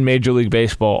Astros and Major League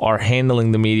Baseball are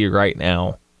handling the media right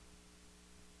now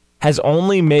has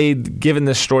only given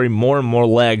this story more and more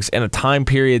legs in a time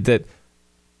period that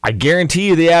I guarantee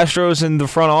you the Astros in the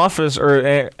front office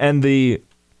and the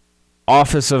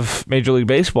office of Major League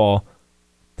Baseball,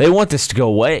 they want this to go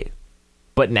away.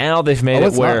 But now they've made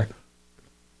it where,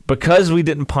 because we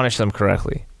didn't punish them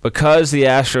correctly, because the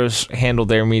Astros handled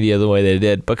their media the way they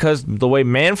did, because the way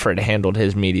Manfred handled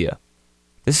his media,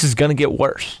 this is going to get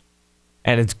worse.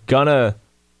 And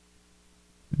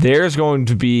there's going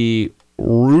to be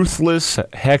ruthless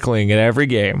heckling in every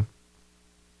game.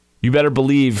 You better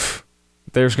believe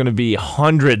there's going to be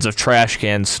hundreds of trash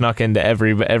cans snuck into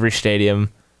every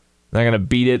stadium. They're going to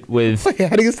beat it with... Wait,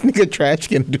 how do you sneak a trash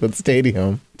can into a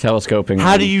stadium? Telescoping.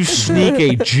 How do you sneak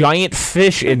a giant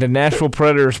fish into Nashville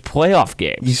Predators playoff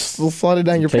games? You still slide it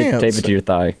down your pants. Tape it to your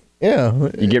thigh. Yeah.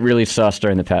 You get really sus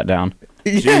during the pat down.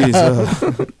 Yeah.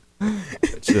 Jeez.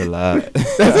 Chill out.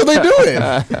 That's what they're doing.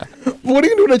 What are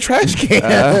you doing with a trash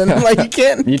can? Like you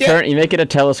can't. You make it a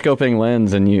telescoping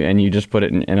lens and you just put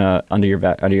it in a under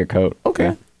your coat. Okay.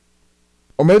 Yeah.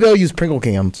 Or maybe they'll use Pringle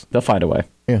cans. They'll find a way.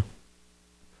 Yeah.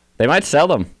 They might sell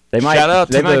them. They might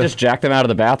just jack them out of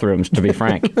the bathrooms, to be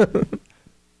frank.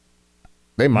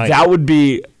 They might. That would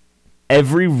be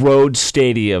every road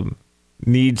stadium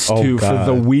needs to God.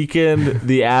 for the weekend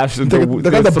the got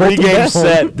the 3 game down.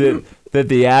 set that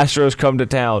the Astros come to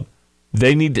town.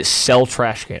 They need to sell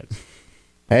trash cans.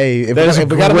 Hey, if That is a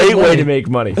we gotta great make way money, to make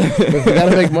money. if we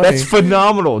gotta make money. That's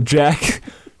phenomenal, Jack.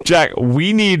 Jack,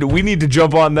 we need to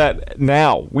jump on that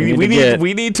now. We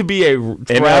need to be a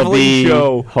traveling MLB,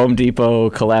 show Home Depot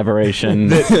collaboration.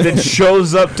 that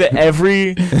shows up to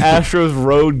every Astros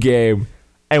road game,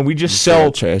 and we just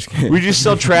sell trash cans. We just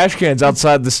sell trash cans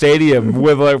outside the stadium for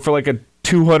a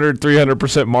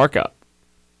 200-300% markup.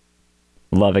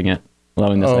 Loving it.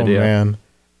 Loving this oh idea. man,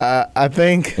 I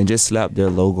think And just slap their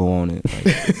logo on it,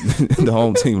 like, the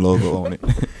home team logo on it.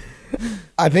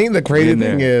 I think the crazy in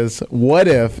thing there. is, what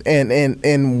if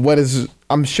and what is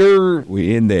I'm sure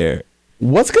We in there.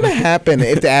 what's gonna happen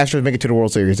if the Astros make it to the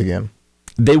World Series again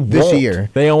They this won't. year?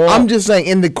 They won't. I'm just saying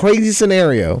in the crazy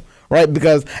scenario, right?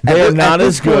 Because They are not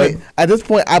as good. At this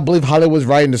point, I believe Hollywood's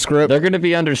writing the script. They're going to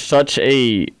be under such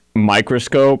a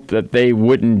microscope that they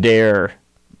wouldn't dare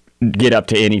get up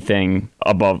to anything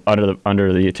above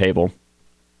under the table.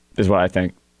 Is what I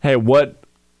think. Hey, what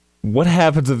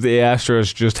happens if the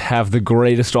Astros just have the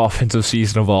greatest offensive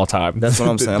season of all time? That's what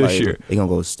I'm saying. this Like, year. they gonna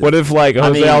go. What if Jose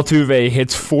mean, Altuve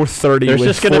hits 430 there's with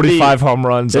just gonna 45 be- home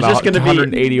runs and there's just gonna be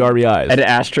 180 RBIs? An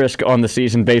asterisk on the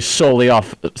season based solely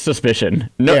off suspicion.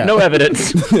 No, Yeah. no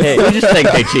evidence. Hey, we just think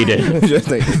they cheated. just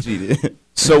think they cheated?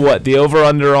 So what? The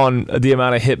over/under on the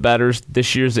amount of hit batters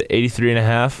this year's at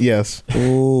 83.5. Yes.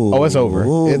 Ooh. Oh, it's over.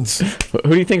 Ooh. It's Who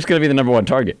do you think is going to be the number one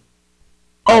target?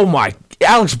 Oh my,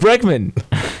 Alex Bregman.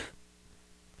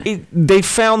 They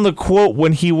found the quote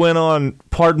when he went on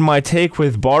Pardon My Take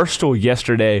with Barstool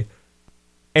yesterday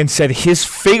and said his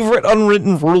favorite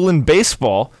unwritten rule in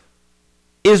baseball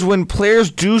is when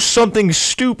players do something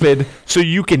stupid so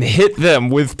you can hit them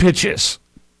with pitches.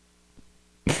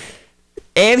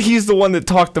 And he's the one that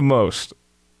talked the most.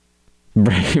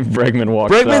 Bregman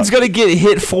walks Bregman's up. going to get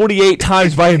hit 48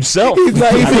 times by himself. he's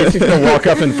not I even think he's going to walk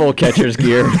up in full catcher's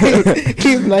geir.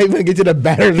 he's not even gonna get to the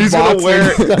batter's He's box. gonna wear,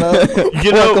 and stuff.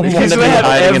 you know, Welcome he's home. gonna have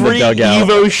hiding in the every dugout.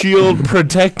 Evo Shield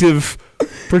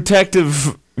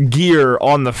protective gear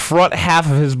on the front half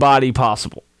of his body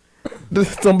possible.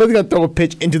 Somebody's gonna throw a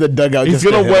pitch into the dugout. He's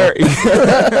just gonna to hit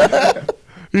wear him.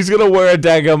 he's gonna wear a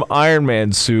daggum Iron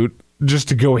Man suit just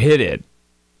to go hit it.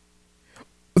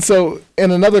 So,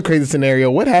 in another crazy scenario,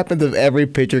 what happens if every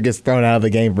pitcher gets thrown out of the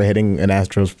game for hitting an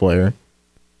Astros player?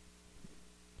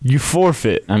 You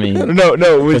forfeit. I mean, No.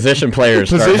 position players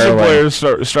start Position hurling,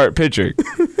 players start pitching.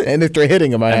 And if they're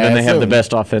hitting him, and then they have the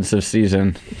best offensive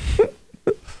season.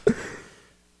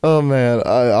 Oh man,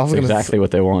 I was That's gonna exactly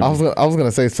what they want. I was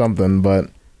gonna say something, but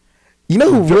you know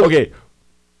who really? Okay.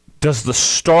 Does the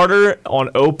starter on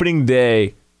opening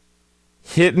day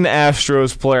hit an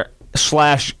Astros player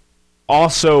 /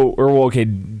 also, or well, okay,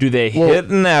 do they hit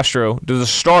an Astro? Does the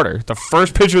starter, the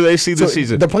first pitcher they see So this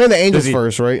season, they're playing the Angels does he-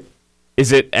 first, right?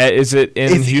 is it in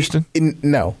It's- Houston?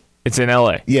 No. It's in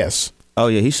LA. Yes. Oh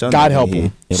yeah, he's showing. God help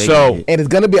him. So- And it's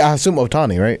gonna be, I assume,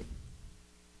 Ohtani, right?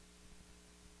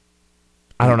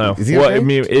 I don't know. Is he Well,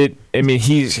 okay? I mean,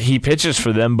 he pitches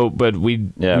for them, but we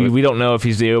don't know if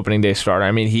he's the opening day starter.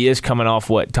 I mean, he is coming off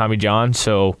Tommy John,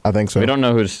 so I think so. We don't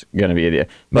know who's going to be the.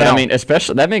 But Now, I mean,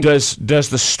 especially that makes does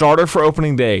the starter for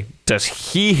opening day, does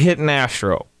he hit an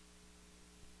Astro?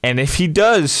 And if he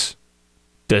does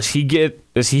he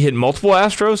hit multiple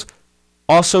Astros?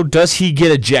 Also, does he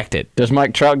get ejected? does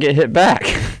Mike Trout get hit back?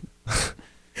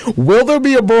 Will there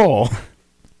be a brawl?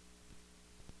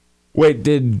 Wait,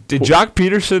 did Jock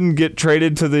Peterson get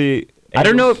traded to the? I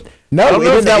don't know. Angels? No, I don't it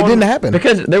know if that didn't one- happen.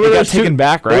 Because there were It got those taken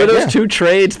back, There were right? those Yeah. two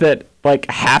trades that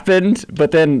happened,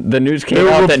 but then the news They came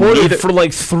were out that reported neither, for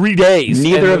 3 days.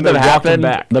 neither and of then them they walked him happened.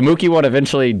 back. The Mookie one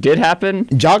eventually did happen.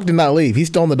 Jock did not leave. He's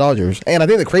still on the Dodgers. And I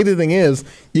think the crazy thing is,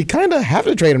 you kind of have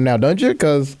to trade him now, don't you?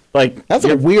 Because Like That's a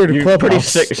you're- weird you're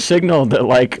clubhouse. pretty signal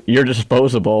that you're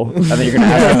disposable, and then you're gonna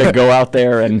ask them to go out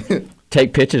there and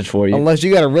take pitches for you. unless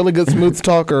you got a really good smooth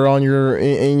talker on your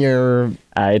in your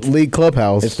It's league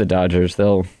clubhouse. it's the Dodgers.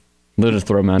 They'll just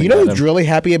throw money. You know at who's them. really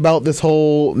happy about this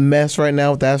whole mess right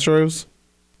now with the Astros?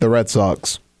 The Red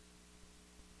Sox.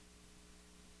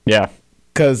 Yeah,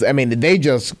 Because, I mean, they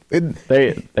just...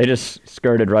 they just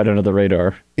skirted right under the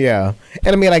radar. yeah.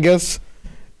 And, I mean, I guess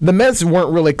The Mets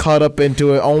weren't really caught up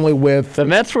into it, only with The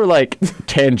Mets were like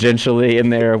tangentially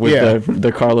in there with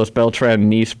the Carlos Beltran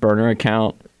niece burner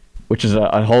account, which is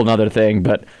a whole nother thing.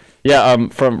 But yeah,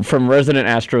 from resident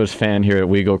Astros fan here at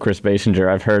Weagle, Chris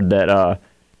Basinger, I've heard that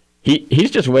he's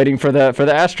just waiting for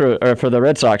the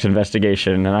Red Sox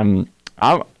investigation, and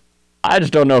I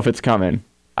just don't know if it's coming.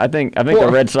 I think the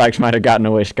Red Sox might have gotten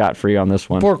away scot-free on this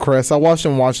one. Poor Chris. I watched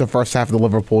him watch the first half of the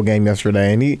Liverpool game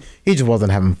yesterday, and he just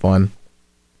wasn't having fun.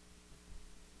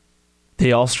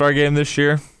 The All-Star game this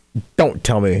year Don't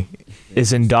tell me.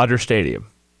 is in Dodger Stadium.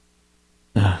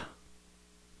 The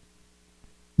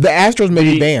Astros may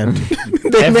be banned.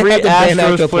 They may Every have to ban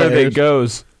Astros Astro player players. that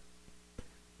goes,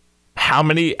 how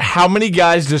many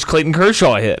guys does Clayton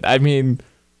Kershaw hit? I mean,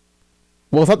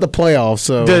 Well, it's not the playoffs,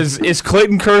 so is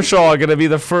Clayton Kershaw going to be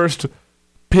the first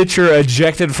pitcher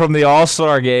ejected from the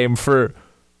All-Star game for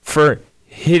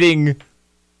hitting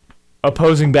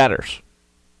opposing batters?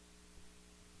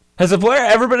 Has a player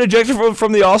ever been ejected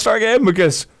from the All-Star game?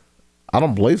 Because I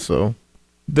don't believe so.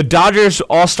 the Dodgers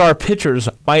All-Star pitchers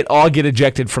might all get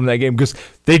ejected from that game because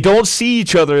they don't see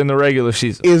each other in the regular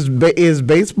season. Is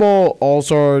baseball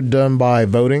All-Star done by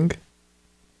voting?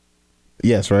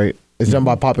 Yes, right. It's done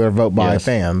by popular vote by Yes.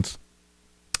 fans.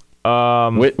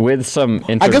 With some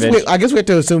I guess intervention, we have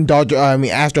to assume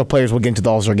Astro players will get into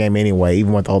the All-Star game anyway,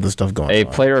 even with all this stuff going a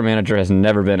on. player or manager has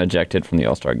never been ejected from the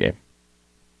All-Star game.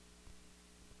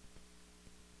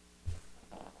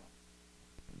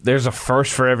 There's a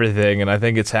first for everything, and I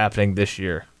think it's happening this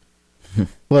year.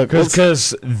 Look,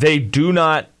 Because they do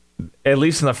not, at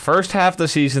least in the first half of the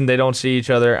season, they don't see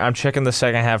each other. I'm checking the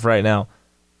second half right now.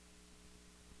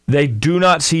 They do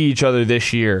not see each other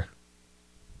this year.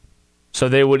 So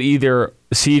they would either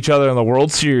see each other in the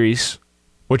World Series,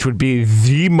 which would be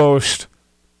the most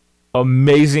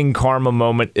amazing karma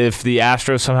moment if the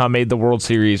Astros somehow made the World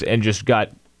Series and just got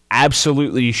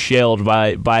absolutely shelled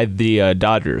by the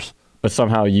Dodgers. But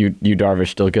somehow Yu Darvish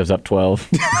still gives up 12.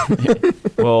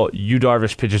 Well, Yu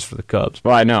Darvish pitches for the Cubs.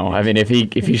 Well, I know. I mean, if he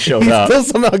showed up, still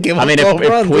somehow give I mean, up if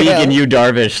 12 runs, Puig yeah. and Yu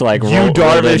Darvish like Yu rolled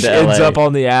Darvish into ends LA. up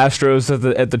on the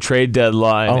Astros at the trade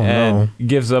deadline Oh, and no.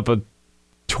 gives up a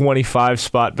 25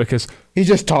 spot because He's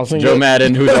just tossing Joe it.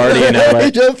 Madden, who's already in LA.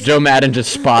 He just- Joe Madden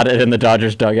just spotted in the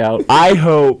Dodgers dugout.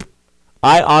 I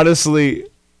honestly,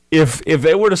 if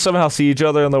they were to somehow see each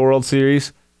other in the World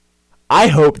Series, I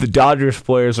hope the Dodgers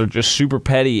players are just super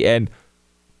petty and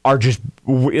are just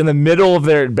in the middle of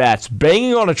their at-bats,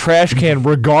 banging on a trash can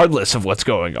regardless of what's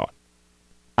going on.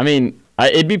 I mean,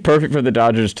 it'd be perfect for the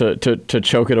Dodgers to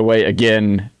choke it away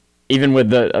again, even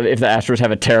with if the Astros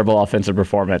have a terrible offensive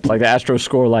performance. Like the Astros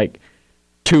score like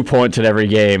 2 points in every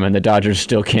game, and the Dodgers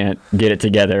still can't get it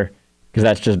together because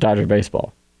that's just Dodger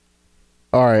baseball.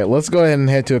 All right, let's go ahead and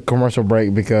head to a commercial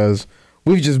break because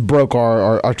we've just broke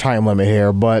our time limit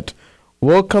here. But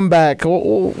we'll come back.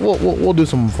 We'll do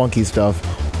some funky stuff.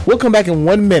 We'll come back in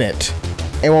 1 minute,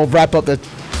 and we'll wrap up the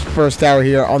first hour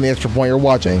here on the Extra Point you're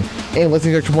watching and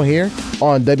listening to Extra Point here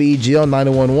on WEGL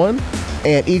 9011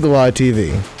 and Eagle Eye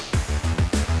TV.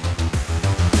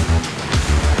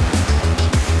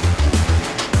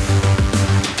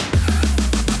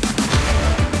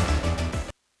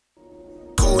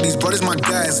 These brothers my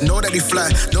guys, know that they fly,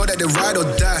 know that they ride or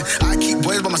die. I keep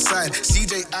boys by my side,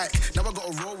 CJ Ike, now I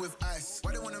gotta roll with ice.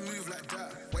 Why they wanna move like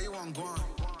that? Why you want gone?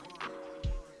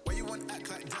 Why you want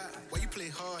act like that? Why you play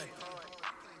hard?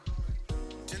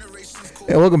 Generations cool.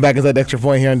 And welcome back inside the Extra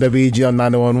Point here on WEGL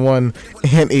 9011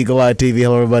 and Eagle Eye TV.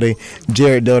 Hello, everybody.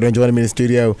 Jared Doder, and joining me in the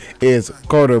studio is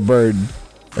Carter Bird,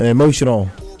 an emotional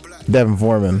Devin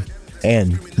Foreman,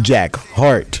 and Jack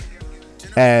Hart.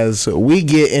 As we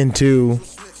get into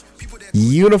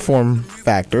uniform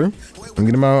factor, I'm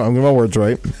getting my words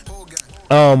right.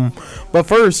 But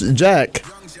first, Jack,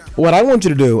 what I want you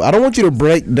to do, I don't want you to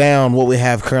break down what we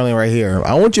have currently right here.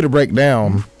 I want you to break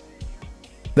down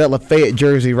that Lafayette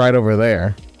jersey right over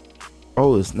there.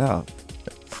 Oh, it's not.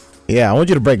 Yeah, I want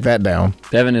you to break that down.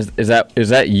 Devin, is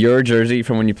that your jersey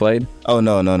from when you played? Oh,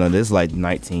 no. This is like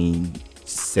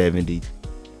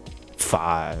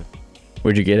 1975.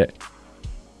 Where'd you get it?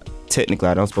 Technically,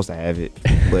 I don't supposed to have it,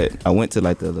 but I went to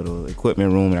like the little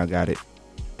equipment room and I got it.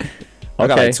 I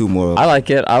got like two more. I like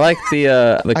it. I like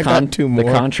the got two more.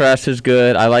 The contrast is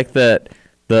good. I like that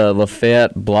the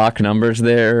Lafayette block numbers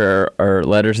there or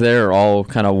letters there are all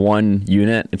kind of one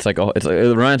unit. It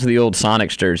reminds me of the old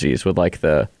Sonics jerseys with like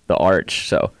the arch.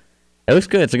 So it looks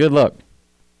good. It's a good look.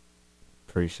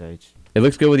 Appreciate you. It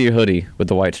looks good with your hoodie with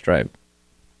the white stripe.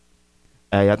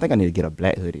 Hey, I think I need to get a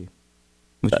black hoodie.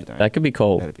 What you think? That could be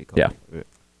cold. That'd be cool. Yeah.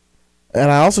 And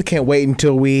I also can't wait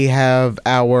until we have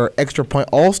our Extra Point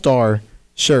All-Star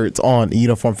shirts on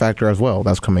Uniform Factor as well.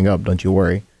 That's coming up. Don't you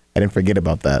worry. I didn't forget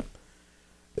about that.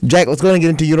 Jack, let's go ahead and get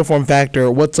into Uniform Factor.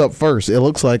 What's up first? It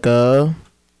looks like who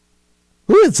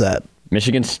is that?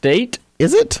 Michigan State.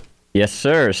 Is it? Yes,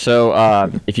 sir.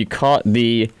 So if you caught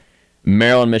the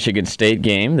Maryland-Michigan State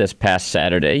game this past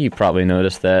Saturday, you probably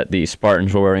noticed that the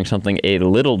Spartans were wearing something a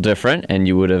little different, and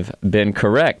you would have been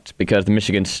correct because the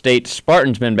Michigan State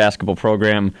Spartans men's basketball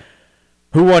program,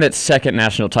 who won its second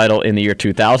national title in the year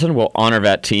 2000, will honor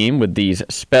that team with these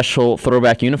special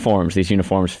throwback uniforms. These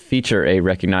uniforms feature a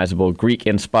recognizable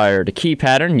Greek-inspired key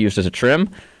pattern used as a trim,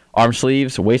 arm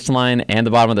sleeves, waistline, and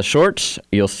the bottom of the shorts.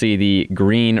 You'll see the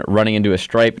green running into a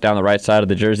stripe down the right side of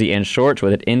the jersey and shorts,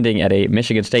 with it ending at a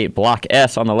Michigan State block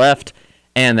S on the left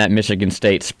and that Michigan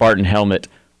State Spartan helmet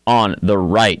on the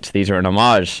right. These are an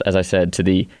homage, as I said, to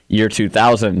the year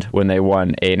 2000 when they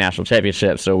won a national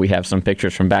championship. So we have some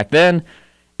pictures from back then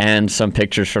and some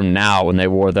pictures from now when they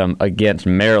wore them against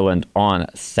Maryland on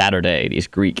Saturday, these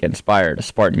Greek-inspired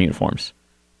Spartan uniforms.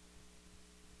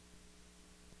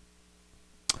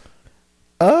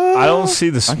 I don't see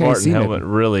the can't Spartan see that. helmet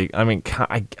really. I mean,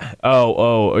 are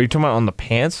you talking about on the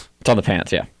pants? It's on the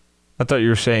pants, yeah. I thought you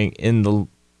were saying in the.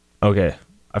 Okay,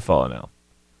 I follow now.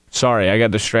 Sorry, I got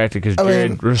distracted because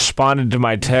Jared responded to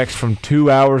my text from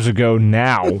 2 hours ago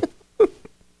now.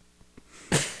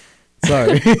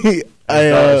 Sorry. I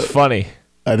thought it was funny.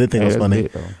 I did think it was funny.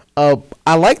 That's it, though.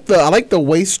 I like the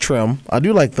waist trim. I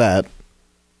do like that.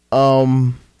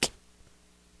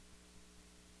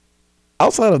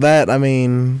 Outside of that, I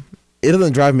mean, it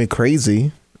doesn't drive me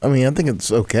crazy. I mean, I think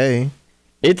it's okay.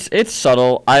 It's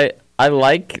subtle. I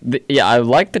like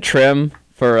the trim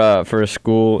for a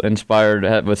school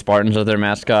inspired with Spartans as their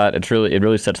mascot. It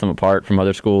really sets them apart from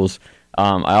other schools.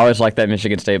 I always like that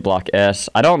Michigan State block S.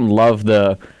 I don't love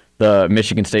the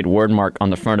Michigan State word mark on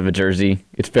the front of a jersey.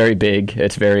 It's very big.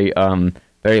 It's very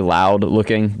loud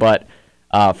looking, but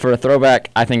for a throwback,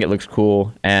 I think it looks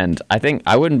cool, and I think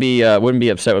I wouldn't be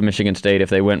upset with Michigan State if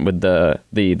they went with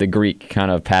the Greek kind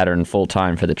of pattern full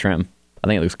time for the trim. I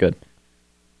think it looks good.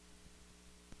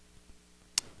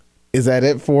 Is that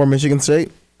it for Michigan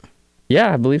State?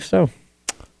 Yeah, I believe so.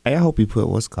 Hey, I hope you put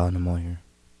what's calling them on here.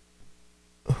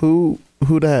 Who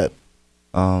that?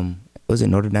 Was it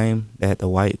Notre Dame? They had the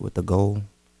white with the gold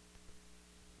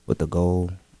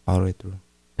all the way through.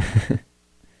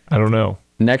 I don't know.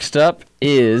 Next up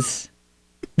is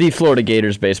the Florida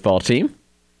Gators baseball team.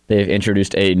 They've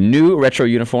introduced a new retro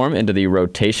uniform into the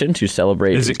rotation to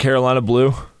celebrate. Is it Carolina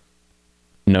blue?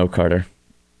 No, Carter.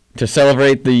 To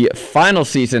celebrate the final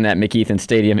season at McEthan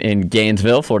Stadium in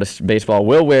Gainesville, Florida baseball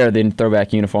will wear the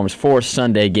throwback uniforms for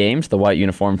Sunday games. The white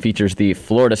uniform features the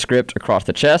Florida script across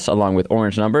the chest, along with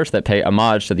orange numbers that pay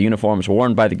homage to the uniforms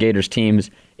worn by the Gators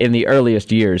teams in the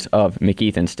earliest years of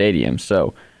McEthan Stadium.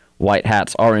 So, white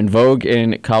hats are in vogue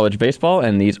in college baseball,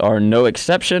 and these are no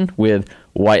exception, with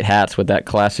white hats with that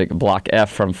classic block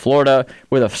F from Florida,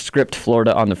 with a script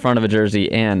Florida on the front of a jersey,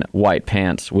 and white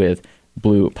pants with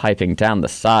blue piping down the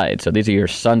side. So these are your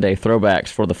Sunday throwbacks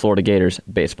for the Florida Gators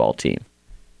baseball team.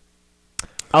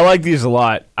 I like these a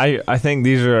lot. I think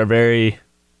these are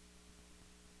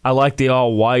I like the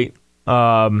all white,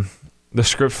 the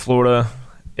script Florida.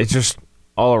 It's just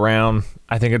all around.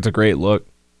 I think it's a great look.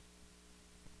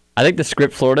 I think the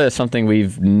script Florida is something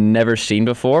we've never seen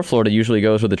before. Florida usually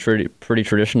goes with a pretty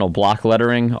traditional block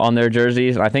lettering on their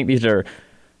jerseys. And I think these are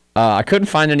I couldn't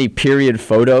find any period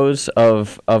photos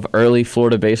of early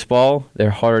Florida baseball. They're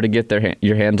harder to get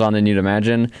your hands on than you'd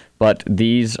imagine, but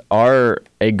these are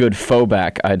a good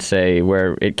throwback, I'd say,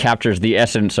 where it captures the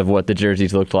essence of what the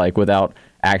jerseys looked like without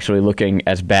actually looking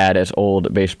as bad as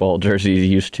old baseball jerseys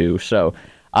used to. So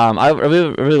I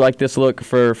really like this look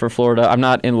for Florida. I'm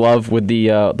not in love with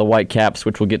the white caps,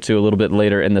 which we'll get to a little bit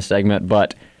later in the segment,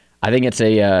 but I think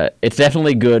it's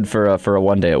definitely good for a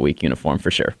one day a week uniform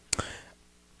for sure.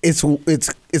 It's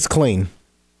clean.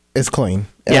 It's clean.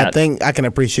 And Yeah. I think I can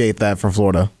appreciate that for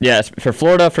Florida. Yes, for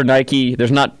Florida, for Nike,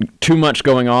 there's not too much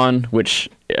going on, which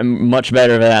much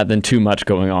better that than too much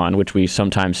going on, which we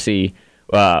sometimes see,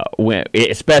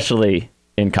 especially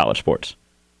in college sports.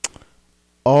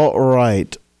 All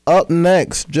right. Up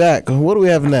next, Jack, what do we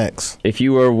have next? If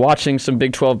you were watching some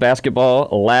Big 12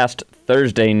 basketball last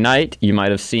Thursday night, you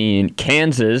might have seen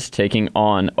Kansas taking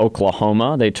on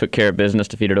Oklahoma. They took care of business,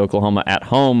 defeated Oklahoma at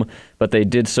home, but they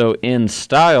did so in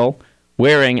style,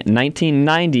 wearing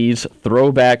 1990s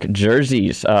throwback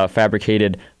jerseys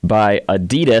fabricated by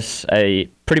Adidas, a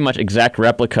pretty much exact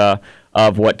replica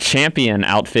of what Champion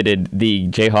outfitted the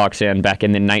Jayhawks in back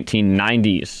in the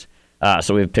 1990s.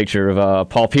 So we have a picture of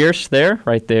Paul Pierce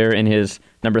right there in his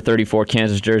number 34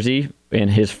 Kansas jersey, in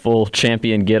his full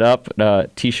champion get-up,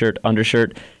 T-shirt,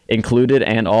 undershirt included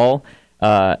and all,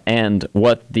 and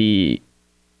what the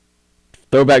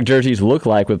throwback jerseys look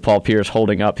like with Paul Pierce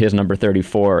holding up his number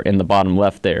 34 in the bottom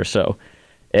left there. So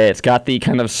it's got the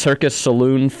kind of Circus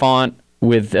Saloon font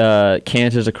with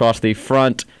Kansas across the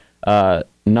front,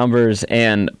 numbers,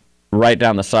 and right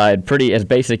down the side. Pretty as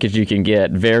basic as you can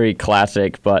get. Very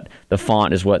classic, but the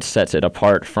font is what sets it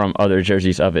apart from other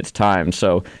jerseys of its time.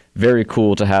 So very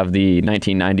cool to have the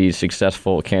 1990s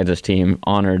successful Kansas team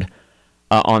honored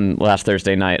on last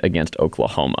Thursday night against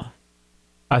Oklahoma.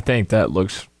 I think that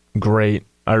looks great.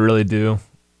 I really do.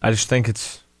 I just think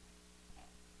it's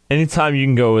anytime you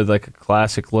can go with like a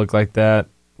classic look like that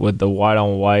with the white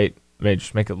on white,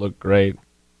 just make it look great.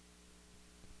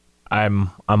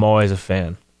 I'm always a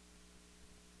fan.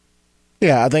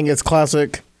 Yeah, I think it's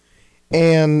classic,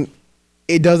 and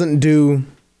it doesn't do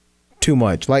too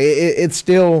much. Like it's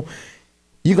still,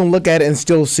 you can look at it and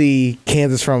still see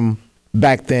Kansas from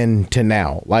back then to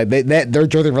now. Like their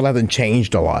jersey really hasn't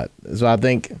changed a lot. So I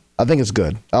think it's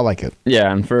good. I like it.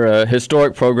 Yeah, and for a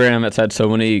historic program that's had so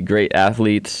many great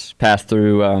athletes pass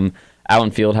through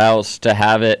Allen Fieldhouse, to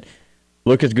have it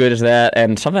look as good as that,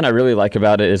 and something I really like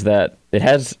about it is that it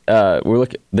has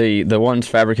the ones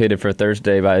fabricated for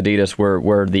Thursday by Adidas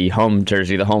were the home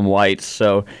jersey, the home whites.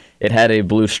 So it had a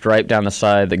blue stripe down the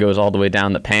side that goes all the way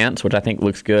down the pants, which I think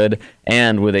looks good,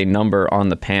 and with a number on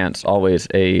the pants, always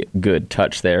a good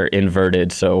touch there,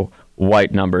 inverted, so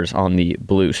white numbers on the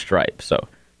blue stripe. So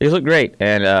these look great,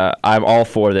 and I'm all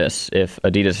for this if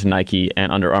Adidas, Nike,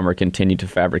 and Under Armour continue to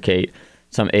fabricate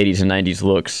some 80s and 90s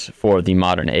looks for the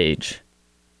modern age.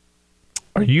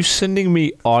 Are you sending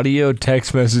me audio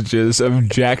text messages of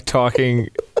Jack talking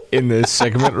in this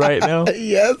segment right now?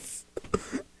 Yes.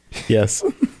 Yes.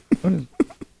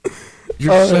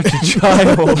 You're such a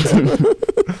child.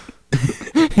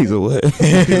 He's a what?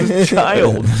 He's a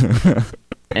child.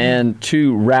 And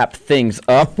to wrap things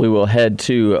up, we will head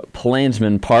to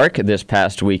Plainsman Park this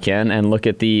past weekend and look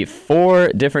at the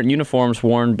 4 different uniforms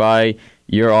worn by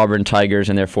your Auburn Tigers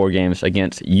in their 4 games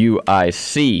against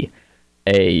UIC.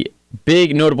 A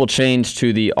big notable change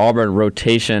to the Auburn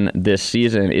rotation this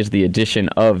season is the addition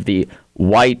of the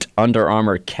white Under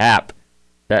Armour cap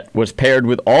that was paired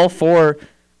with all 4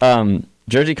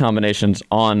 jersey combinations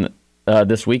on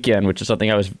this weekend, which is something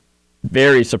I was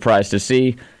very surprised to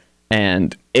see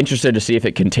and interested to see if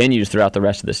it continues throughout the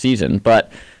rest of the season. But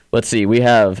let's see, we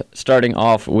have, starting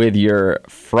off with your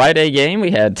Friday game,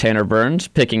 we had Tanner Burns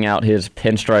picking out his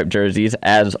pinstripe jerseys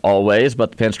as always,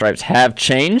 but the pinstripes have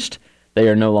changed. They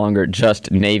are no longer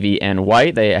just navy and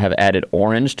white. They have added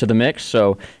orange to the mix,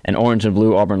 so an orange and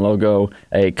blue Auburn logo,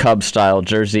 a Cubs-style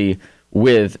jersey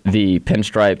with the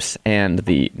pinstripes and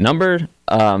the number,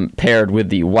 paired with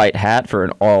the white hat for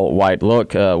an all-white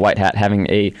look, white hat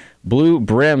having a blue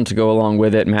brim to go along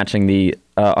with it, matching the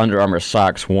Under Armour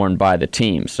socks worn by the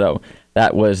team. So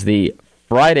that was the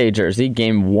Friday jersey.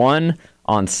 Game 1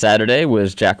 on Saturday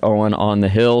was Jack Owen on the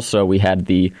hill, so we had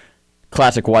the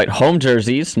classic white home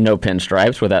jerseys, no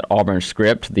pinstripes, with that Auburn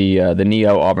script, the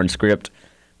Neo Auburn script,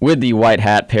 with the white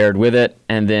hat paired with it.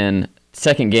 And then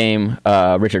second game,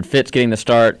 Richard Fitz getting the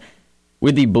start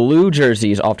with the blue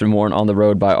jerseys often worn on the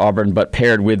road by Auburn, but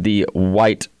paired with the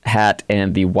white hat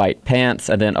and the white pants.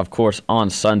 And then, of course, on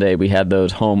Sunday, we had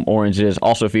those home oranges,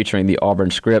 also featuring the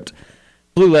Auburn script,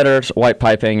 blue letters, white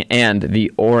piping, and the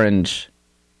orange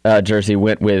jersey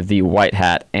went with the white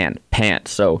hat and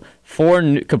pants. So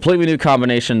 4 completely new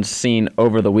combinations seen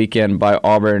over the weekend by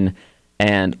Auburn,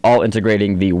 and all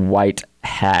integrating the white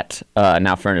hat,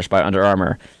 now furnished by Under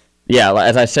Armour. Yeah,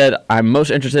 as I said, I'm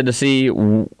most interested to see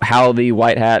how the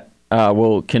white hat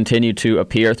will continue to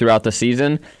appear throughout the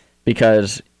season,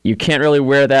 because you can't really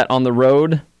wear that on the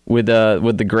road with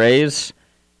the grays,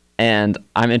 and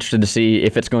I'm interested to see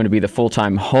if it's going to be the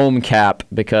full-time home cap,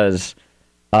 because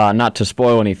not to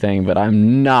spoil anything, but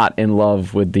I'm not in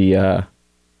love with the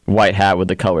white hat with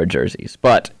the colored jerseys.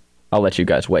 But I'll let you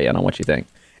guys weigh in on what you think.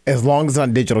 As long as it's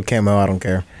on digital camo, I don't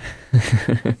care.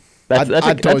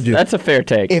 I told you. That's a fair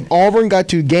take. If Auburn got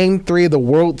to Game 3 of the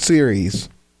World Series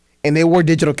and they wore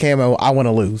digital camo, I want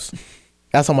to lose.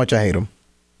 That's how much I hate them.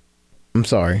 I'm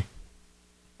sorry.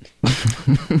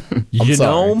 You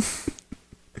know,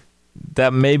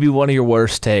 that may be one of your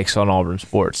worst takes on Auburn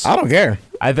sports. I don't care.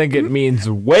 I think it means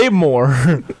way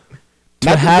more to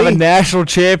have a national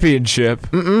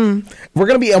championship. We're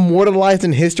going to be immortalized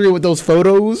in history with those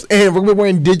photos, and we're going to be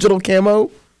wearing digital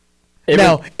camo.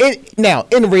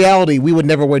 In reality, we would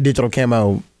never wear digital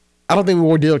camo I don't think we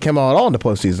wore dealer camo at all in the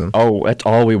postseason. Oh, that's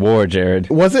all we wore, Jared.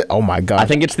 Was it? Oh my god! I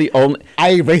think it's the only.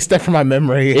 I erased that from my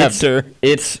memory after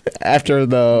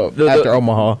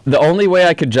Omaha. The only way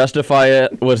I could justify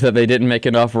it was that they didn't make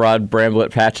enough Rod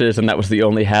Bramblett patches, and that was the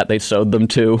only hat they sewed them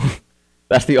to.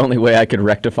 That's the only way I could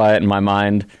rectify it in my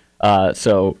mind.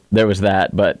 So there was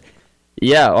that. But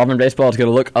yeah, Auburn baseball is going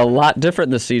to look a lot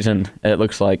different this season, it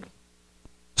looks like.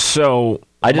 So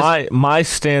my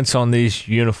stance on these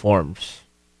uniforms,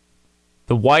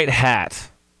 the white hat,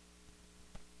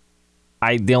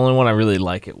 the only one I really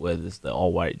like it with is the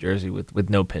all-white jersey with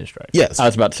no pinstripes. Yes. I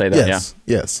was about to say that,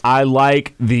 Yes. I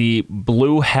like the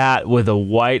blue hat with a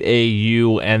white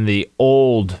AU and the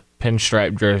old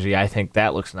pinstripe jersey. I think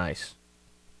that looks nice.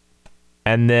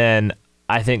 And then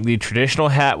I think the traditional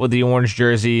hat with the orange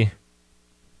jersey,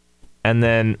 and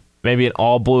then maybe an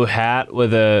all-blue hat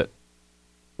with a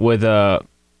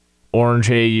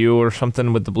orange AU or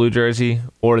something with the blue jersey,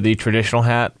 or the traditional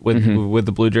hat with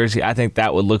the blue jersey. I think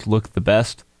that would look the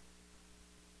best.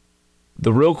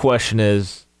 The real question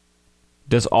is,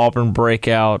 does Auburn break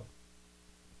out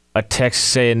a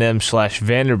Texas A&M /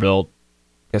 Vanderbilt?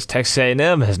 Because Texas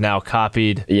A&M has now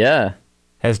copied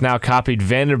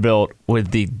Vanderbilt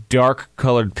with the dark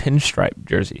colored pinstripe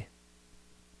jersey.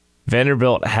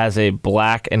 Vanderbilt has a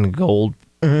black and gold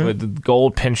with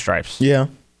gold pinstripes. Yeah.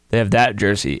 They have that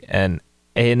jersey, and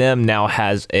A&M now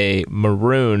has a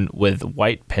maroon with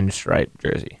white pinstripe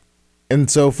jersey. And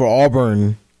so for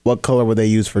Auburn, what color would they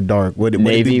use for dark? Would it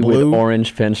navy be blue? with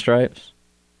orange pinstripes.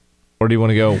 Or do you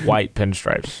want to go white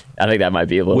pinstripes? I think that might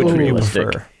be a little Which too would you realistic.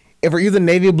 prefer? If we're using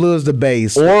navy blue as the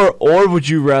base, Or would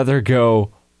you rather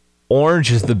go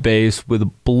orange is the base with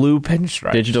blue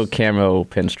pinstripes? Digital camo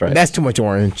pinstripes. that's too much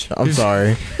orange. I'm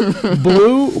sorry.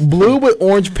 blue with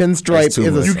orange pinstripe That's too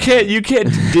is much. You can't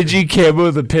digi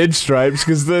camo the pinstripes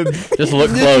because then Just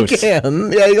look Yeah, you close.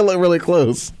 can. Yeah, you can look really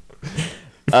close.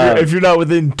 if you're not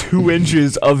within 2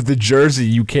 inches of the jersey,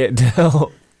 you can't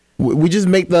tell. We just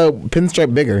make the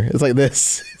pinstripe bigger. It's like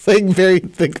this. It's like very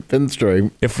thick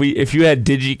pinstripe. If you had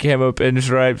digi camo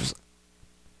pinstripes,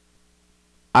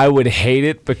 I would hate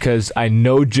it because I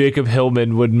know Jacob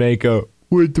Hillman would make a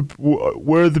where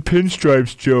are the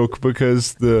pinstripes joke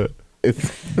because they're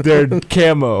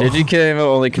camo. Digicamo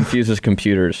only confuses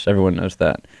computers. Everyone knows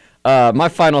that. My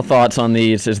final thoughts on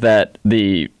these is that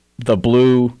the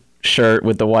blue shirt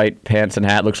with the white pants and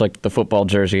hat looks like the football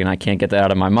jersey, and I can't get that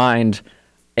out of my mind.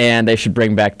 And they should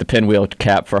bring back the pinwheel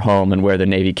cap for home and wear the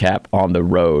navy cap on the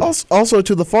road. Also,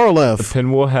 to the far left.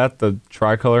 Pinwheel hat, the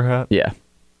tricolor hat. Yeah.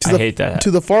 I hate that hat.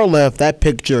 To the far left, that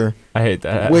picture, I hate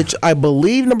that hat. which I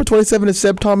believe number 27 is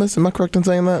Seb Thomas. Am I correct in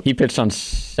saying that? He pitched on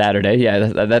Saturday. Yeah,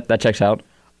 that checks out.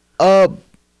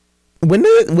 When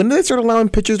did they start allowing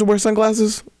pitchers to wear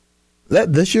sunglasses? Is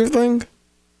that this year thing?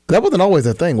 That wasn't always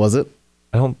a thing, was it?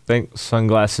 I don't think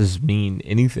sunglasses mean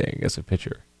anything as a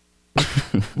pitcher.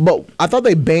 But I thought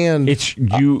they banned. It's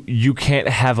you can't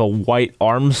have a white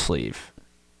arm sleeve.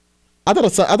 I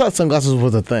thought sunglasses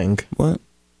was a thing. What?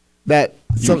 That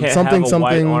You can't have a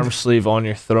white arm sleeve on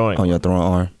your throwing On your throwing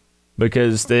arm.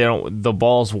 because the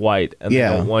ball's white and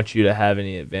Yeah. they don't want you to have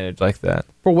any advantage like that.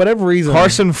 For whatever reason.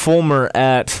 Carson Fulmer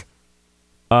at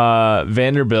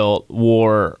Vanderbilt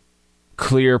wore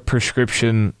clear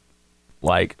prescription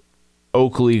like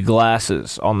Oakley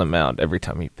glasses on the mound every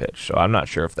time he pitched. So I'm not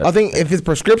sure if that's I think if it's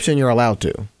prescription, you're allowed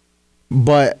to.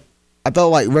 But I thought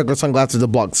like regular sunglasses to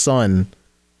block sun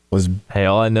was. Hey,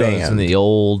 all I know is in banned.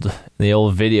 the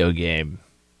old video game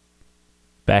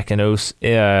back in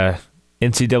NCAA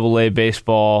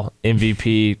baseball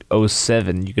MVP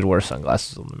 07, you could wear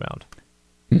sunglasses on the mound.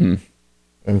 Mm-hmm.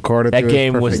 And Carter That threw his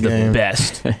game was perfect the game.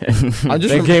 best. I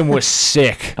just That game was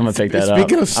sick. I'm going to pick that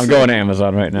Speaking up. of I'm going to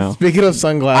Amazon right now. Speaking of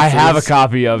sunglasses, I have a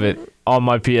copy of it on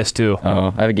my PS2.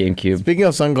 Oh, I have a GameCube. Speaking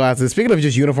of sunglasses, speaking of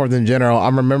just uniforms in general,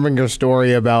 I'm remembering your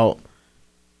story about,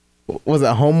 was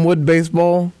it Homewood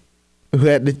baseball?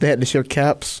 They had to share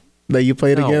caps that you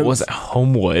played No, against? was it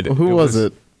Homewood? Who was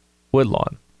it?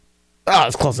 Woodlawn. Oh,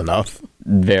 it's close enough.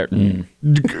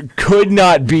 Could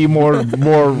not be a more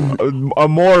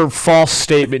false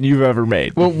statement you've ever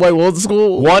made. Well, wait, what was the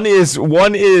school? One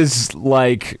is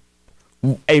like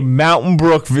a Mountain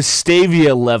Brook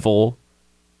Vestavia level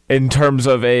in terms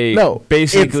of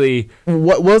basically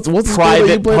What's the school that you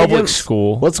private played public against?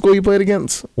 school. What school you played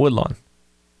against? Woodlawn.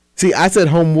 See, I said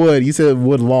Homewood. You said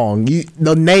Woodlawn.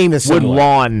 The name is similar.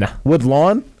 Woodlawn.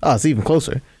 Woodlawn? Oh, it's even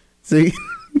closer. See,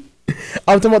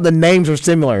 I was talking about the names were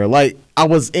similar. Like I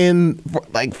was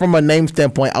from a name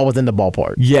standpoint, I was in the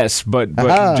ballpark. Yes, but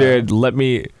Aha. Jared, let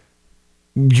me.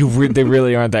 They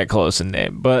really aren't that close in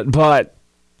name, but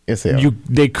Yes, they are.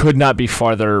 They could not be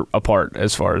farther apart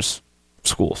as far as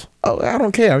schools. Oh, I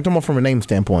don't care. I'm talking about from a name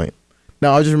standpoint.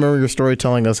 No, I just remember your story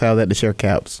telling us how they had to share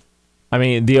caps. I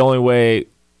mean, the only way.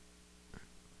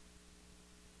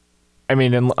 I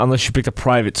mean, unless you picked a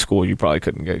private school, you probably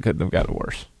couldn't have gotten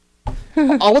worse.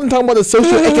 I wasn't talking about the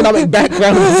socioeconomic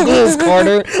background of the schools,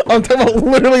 Carter. I'm talking about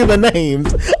literally the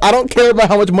names. I don't care about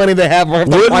how much money they have.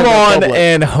 Woodlawn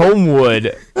and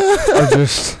Homewood are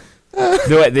just.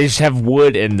 They just have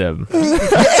wood in them.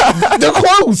 They're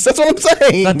close. That's what I'm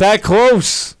saying. Not that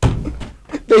close.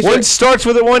 One starts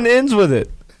with it, one ends with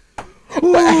it.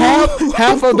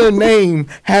 Half of their name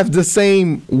have the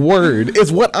same word.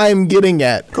 Is what I'm getting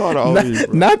at.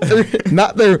 Not their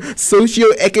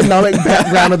socioeconomic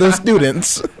background of their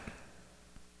students.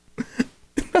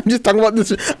 I'm just talking about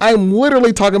this. I'm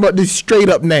literally talking about this straight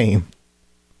up name.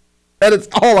 That is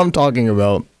all I'm talking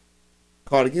about.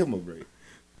 Carter, give him a break.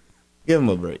 Give him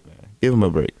a break, man. Give him a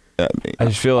break. I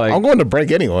just feel like I'm going to break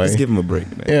anyway. Let's give him a break,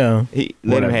 man. Yeah.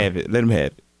 Let him have it. Let him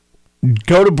have it.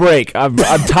 go to break. I'm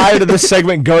tired of this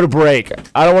segment. Go to break.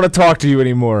 I don't want to talk to you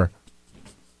anymore.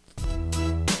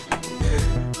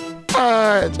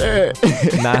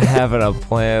 Not having a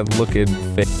plan, looking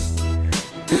fake.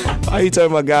 Why you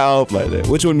turn my guy off like that?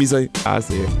 Which one me say? I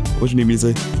say it. Which one need me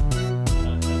to say?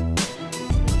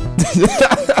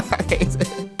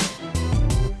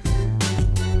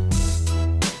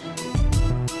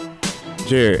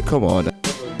 Jared, come on.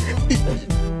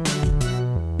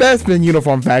 That's been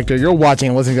Uniform Factor. You're watching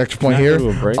and listening to Extra Point here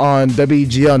on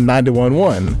WGL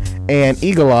 91.1 and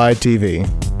Eagle Eye TV.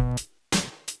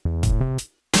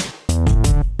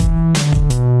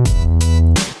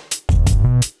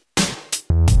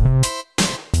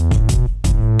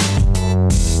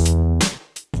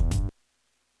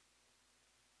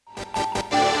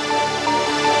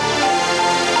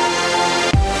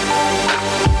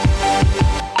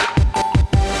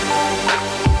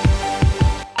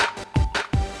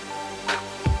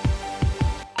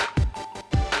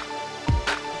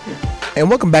 And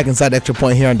welcome back inside Extra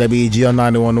Point here on WEGL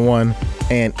 91.1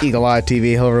 and Eagle Eye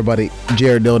TV. Hello, everybody.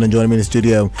 Jared Dillon, joining me in the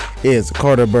studio is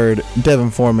Carter Bird, Devin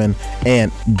Foreman,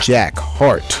 and Jack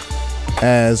Hart.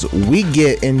 As we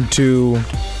get into,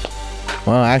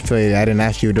 well, actually, I didn't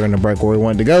ask you during the break where we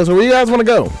wanted to go. So where you guys want to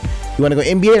go? You want to go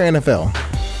NBA or NFL?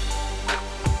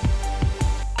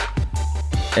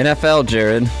 NFL,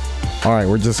 Jared. All right,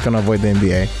 we're just going to avoid the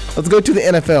NBA. Let's go to the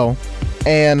NFL.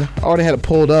 And I already had it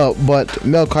pulled up, but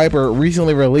Mel Kiper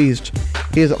recently released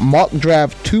his mock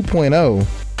draft 2.0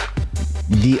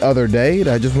 the other day.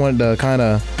 I just wanted to kind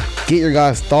of get your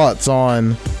guys' thoughts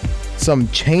on some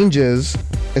changes,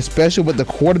 especially with the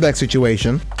quarterback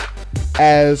situation.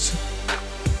 As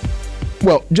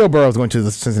well, Joe Burrow's going to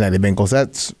the Cincinnati Bengals.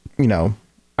 That's, you know.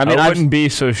 I mean, I wouldn't be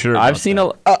so sure. I've seen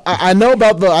I know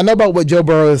about what Joe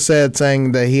Burrow has said,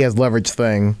 saying that he has leverage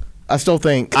thing. I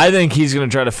think he's going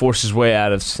to try to force his way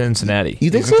out of Cincinnati. You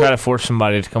think he's so? Going to try to force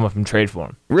somebody to come up and trade for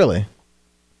him. Really?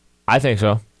 I think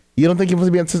so. You don't think he wants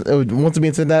to be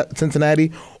in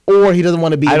Cincinnati, or he doesn't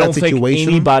want to be in that situation? I don't think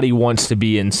anybody wants to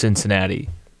be in Cincinnati.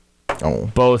 Oh,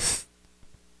 both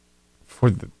for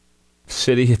the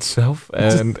city itself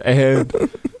and you're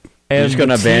just going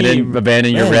to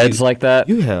abandon your Reds like that.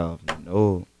 You have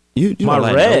no. You my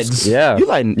like Reds? Yeah.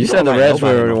 You said the Reds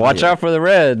were. Watch out for the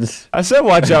Reds. I said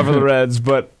watch out for the Reds,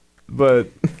 but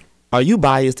are you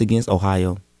biased against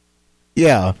Ohio?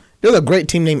 Yeah. There's a great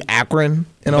team named Akron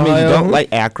in Ohio. I mean, you don't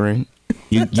like Akron.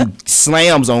 You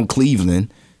slams on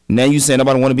Cleveland. Now you saying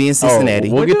nobody want to be in Cincinnati.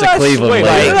 Oh, we'll get to Cleveland. Wait,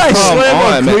 later. did I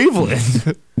slam on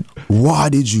Cleveland? Why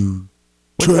did you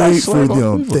trade for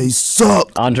them? They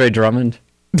suck. Andre Drummond.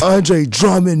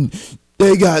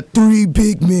 They got 3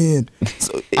 big men.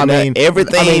 So,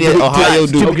 everything in Ohio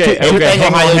do. Okay,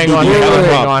 hang on.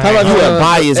 How about you are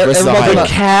biased versus Ohio? The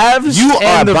Cavs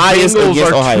and the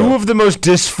Bengals are two of the most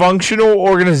dysfunctional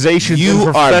organizations in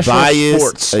professional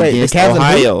sports. Against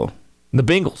Ohio. The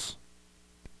Bengals.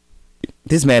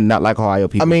 This man not like Ohio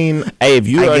people. I mean, hey, if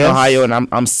you are in Ohio and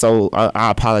I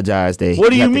apologize.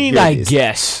 What do you mean? I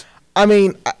guess. I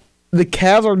mean, the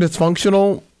Cavs are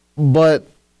dysfunctional, but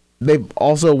they've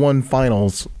also won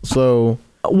finals, so.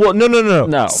 Well, no.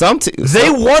 They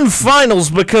won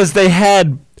finals because they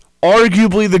had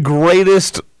arguably the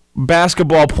greatest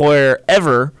basketball player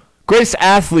ever, greatest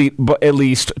athlete, but at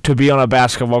least to be on a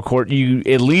basketball court. You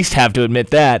at least have to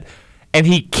admit that, and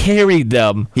he carried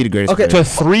them He the greatest. Okay. player.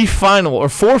 to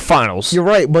 4 finals. You're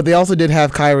right, but they also did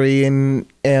have Kyrie and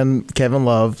Kevin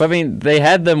Love. I mean, they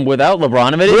had them without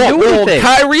LeBron, and they didn't Well, do anything.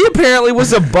 Kyrie apparently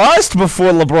was a bust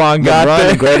before LeBron got LeBron,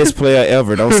 there. the greatest player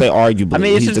ever. Don't say arguably. I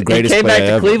mean, it's He's just, the greatest he came player back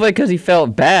to ever. Cleveland because he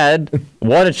felt bad,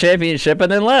 won a championship,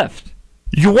 and then left.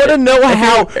 You want to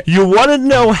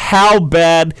know how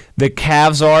bad the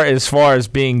Cavs are as far as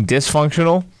being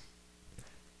dysfunctional?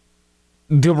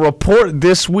 The report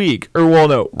this week,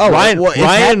 It's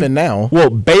happened now. Well,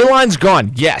 Bayline's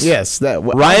gone. Yes. Yes,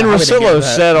 Ryan Russillo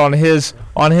said on his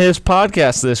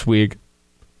podcast this week,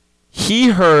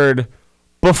 he heard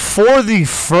before the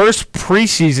first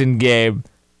preseason game,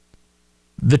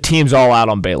 the team's all out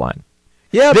on Bayline.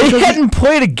 Yeah, They hadn't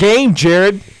played a game,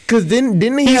 Jared. because didn't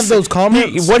he have those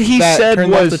comments? what he that said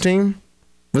turned off was the team.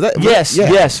 Was that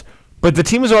Yes. But the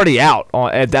team was already out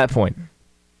at that point.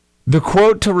 The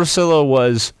quote to Russillo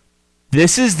was,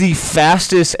 "This is the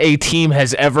fastest a team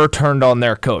has ever turned on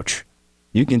their coach.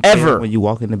 You can tell Ever. when you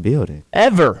walk in the building.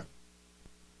 Ever."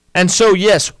 And so,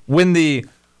 yes, when the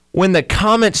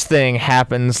comments thing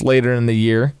happens later in the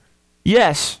year,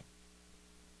 yes,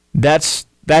 that's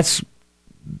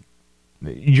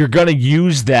you're going to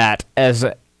use that as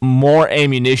more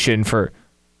ammunition for,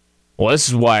 well, this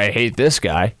is why I hate this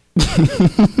guy.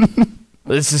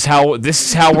 This is how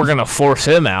we're going to force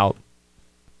him out.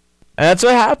 And that's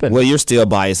what happened. Well, you're still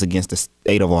biased against the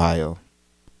state of Ohio.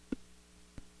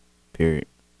 Period.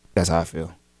 That's how I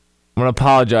feel. I'm going to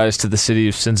apologize to the city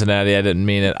of Cincinnati. I didn't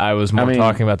mean it. I was more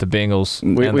talking about the Bengals.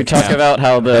 We talk about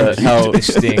how they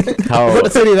stink. how The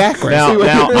city of Akron. Now, See what-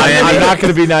 I'm not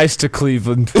going to be nice to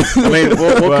Cleveland. I mean,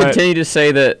 we'll But- continue to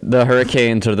say that the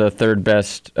Hurricanes are the third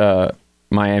best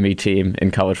Miami team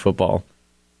in college football.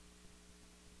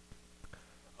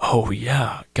 Oh,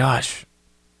 yeah. Gosh.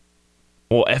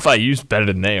 Well, FIU's better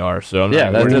than they are, so I'm Yeah,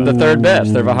 not they're worried. the third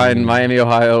best. They're behind Miami,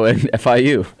 Ohio, and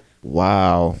FIU.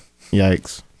 Wow.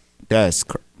 Yikes. That's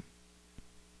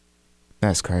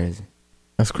crazy.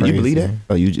 That's Can crazy. you believe that?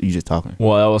 Oh, you just talking.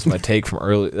 Well, that was my take from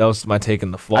early. That was my take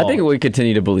in the fall. I think we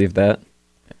continue to believe that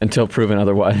until proven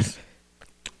otherwise.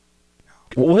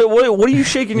 What are you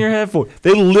shaking your head for?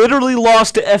 They literally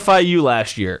lost to FIU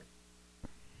last year.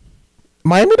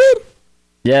 Miami did?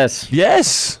 Yes,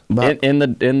 Yes. in the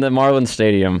Marlins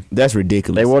Stadium, That's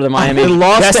ridiculous. they wore the Miami. They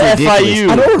lost That's to ridiculous. FIU.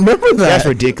 I don't remember that. That's You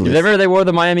ridiculous. remember they wore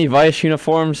the Miami Vice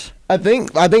uniforms? I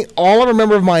think all I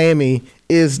remember of Miami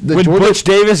is the When Georgia. Butch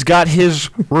Davis got his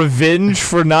revenge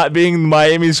for not being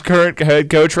Miami's current head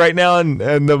coach right now and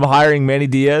them hiring Manny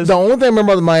Diaz. The only thing I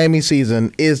remember of the Miami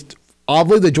season is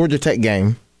obviously the Georgia Tech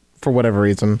game, for whatever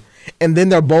reason, and then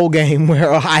their bowl game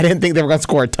where I didn't think they were going to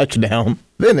score a touchdown.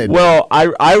 Then it. Well,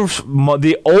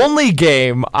 the only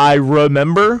game I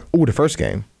remember, Ooh, the first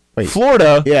game. Wait.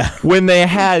 Florida, Yeah. when they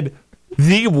had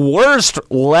the worst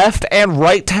left and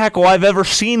right tackle I've ever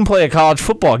seen play a college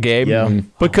football game. Yeah.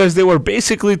 Because they were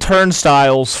basically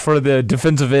turnstiles for the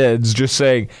defensive ends, just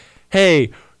saying,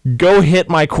 hey, go hit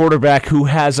my quarterback who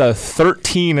has a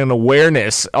 13 in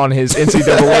awareness on his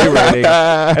NCAA rating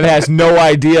and has no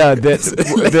idea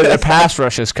that a pass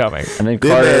rush is coming. I mean, This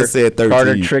man said 13.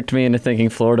 Carter tricked me into thinking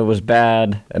Florida was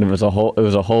bad, and it was a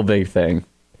whole big thing.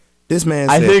 This man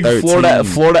I said think 13.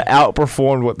 Florida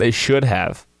outperformed what they should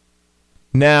have.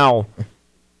 Now,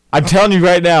 I'm telling you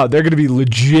right now, they're going to be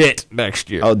legit next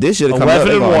year. Oh, this should have come out. 11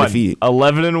 They and were 1, undefeated.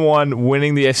 11-1,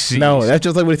 winning the SEC. No, that's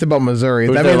just like what he said about Missouri.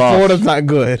 Who's That they means lost? Florida's not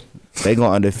good. They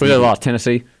going Who undefeated. they lost?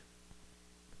 Tennessee.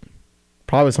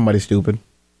 Probably somebody stupid.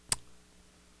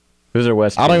 Who's their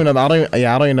West? I don't team? even know. I don't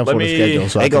even know Let Florida's me- schedule.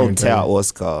 So I They can't gonna even tell tout you.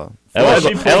 what's called.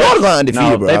 LSU. Florida going undefeated,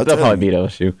 No, bro. they'll I'll tell probably you. beat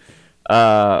LSU.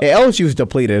 Hey, LSU's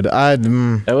depleted.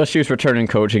 LSU's returning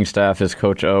coaching staff is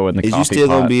Coach O and the Is coffee you still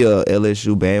pot. gonna be a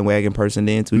LSU bandwagon person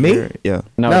then too? Me? Jared? Yeah.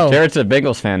 No, No. Jared's a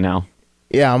Bengals fan now.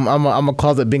 Yeah, I'm a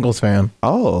closet Bengals fan.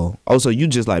 Oh, so you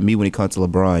just like me when it comes to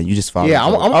LeBron. You just follow. Yeah,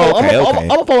 I'm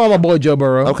okay. follow my boy Joe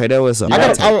Burrow. Okay, that was up.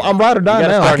 I'm ride or You die gotta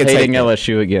now. start can take hating that.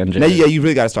 LSU again, Now, Jared. yeah, you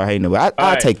really gotta start hating them. I'll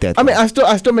right. take that. I mean, I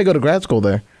still may go to grad school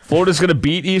there. Florida's going to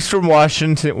beat Eastern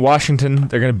Washington.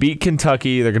 They're going to beat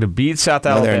Kentucky. They're going to beat South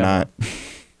no, Alabama. they're not.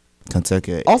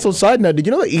 Kentucky. Also, side note, did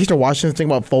you know that Eastern Washington's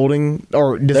thinking about folding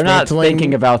or dismantling? They're not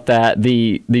thinking about that.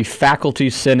 The faculty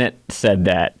senate said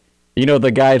that. You know,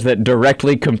 the guys that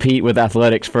directly compete with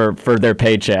athletics for their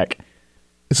paycheck.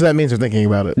 So that means they're thinking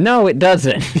about it. No, it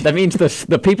doesn't. That means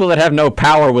the people that have no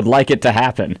power would like it to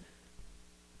happen.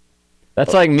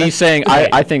 That's like me saying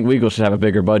I think Weagles should have a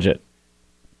bigger budget.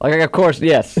 Like, of course,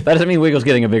 yes. That doesn't mean Weagles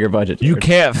getting a bigger budget. You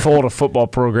can't fold a football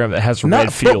program that has a Not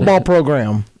red field. football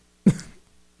program.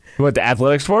 What, the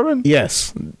athletics department?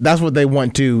 Yes, that's what they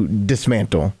want to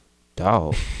dismantle.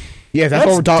 Dog. Yeah, that's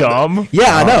what we're talking dumb. about.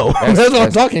 Yeah, I know. That's what I'm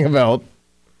that's- talking about.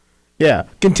 Yeah,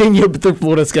 continue through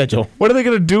Florida schedule. What are they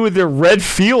going to do with their red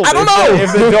field I don't know.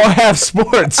 if they don't have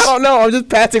sports? I don't know. I'm just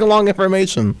passing along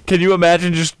information. Can you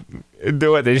imagine just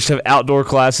do it? They just have outdoor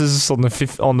classes on the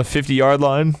 50-yard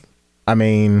line I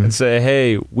mean, and say,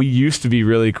 "Hey, we used to be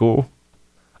really cool."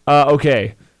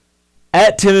 Okay,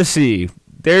 at Tennessee,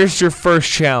 there's your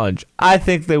first challenge. I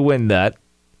think they win that.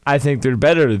 I think they're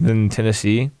better than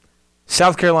Tennessee.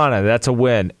 South Carolina, that's a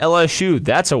win. LSU,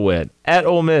 that's a win. At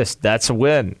Ole Miss, that's a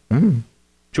win.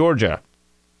 Georgia,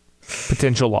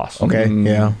 potential loss. okay,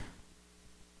 yeah.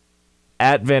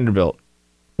 At Vanderbilt,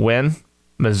 win.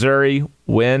 Missouri,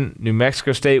 win. New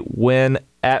Mexico State, win.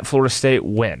 At Florida State,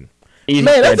 win. Easy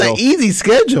Man, that's schedule. an easy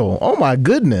schedule. Oh my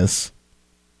goodness.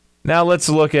 Now let's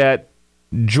look at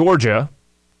Georgia,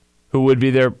 who would be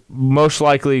their most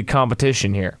likely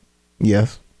competition here.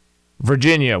 Yes.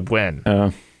 Virginia,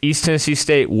 win. East Tennessee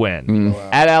State, win.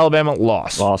 At Alabama,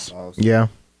 loss. Loss. Yeah.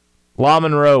 La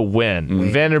Monroe,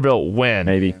 win. Vanderbilt, win.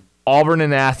 Maybe. Auburn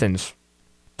and Athens,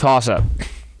 toss up.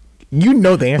 You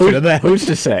know the answer to that. Who's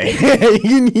to say?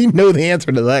 you know the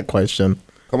answer to that question.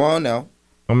 Come on now.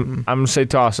 I'm gonna say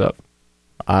toss up.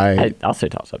 I'll say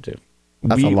toss up too.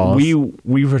 That's a loss.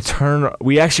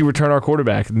 We actually return our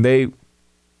quarterback, and they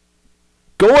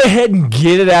go ahead and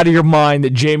get it out of your mind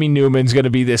that Jamie Newman's going to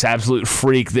be this absolute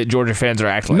freak that Georgia fans are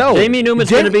acting No. like. Jamie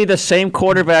Newman's going to be the same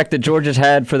quarterback that Georgia's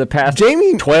had for the past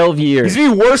Jamie- 12 years. He's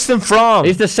going to be worse than Fromm.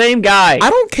 He's the same guy. I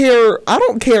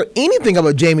don't care anything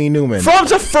about Jamie Newman.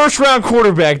 Fromm's a first-round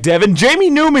quarterback, Devin. Jamie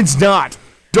Newman's not.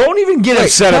 Don't even get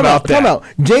upset about that. Time out.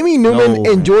 Jamie Newman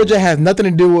in Georgia has nothing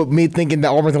to do with me thinking that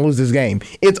Auburn's going to lose this game.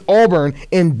 It's Auburn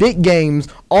in big games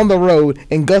on the road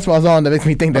and Gus Malzahn that makes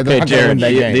me think that they're Okay, not going to win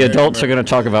Jared, that game. the adults are going to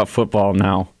talk about football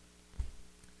now.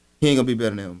 He ain't gonna be better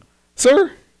than him.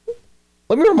 Sir,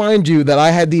 let me remind you that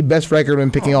I had the best record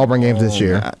in picking Auburn games this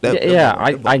year.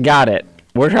 I got it.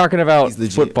 We're talking about He's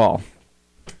legit. football.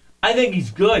 I think he's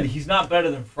good. He's not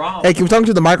better than Fromm. Hey, can we talk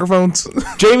to the microphones?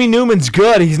 Jamie Newman's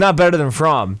good. He's not better than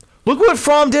Fromm. Look what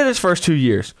Fromm did his first 2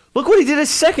 years. Look what he did his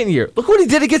second year. Look what he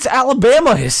did against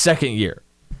Alabama his second year.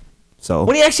 So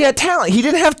When he actually had talent. He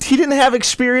didn't have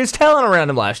experienced talent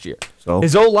around him last year. So?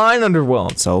 His O-line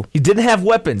underwhelmed. So? He didn't have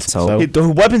weapons. So? The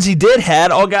weapons he did had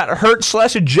all got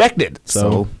hurt/ejected.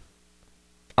 so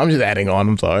I'm just adding on.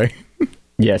 I'm sorry.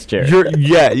 Yes, Jared. You're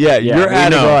we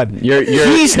adding know. on. You're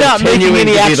He's not making continuing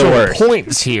any to be the actual worst.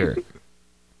 points here.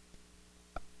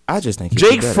 I just think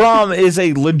Jake Fromm is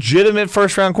a legitimate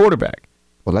first-round quarterback.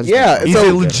 Yeah, He's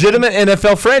so a legitimate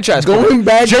NFL franchise Going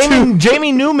quarterback. back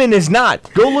Jamie Newman is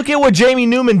not. Go look at what Jamie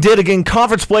Newman did against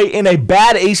conference play in a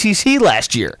bad ACC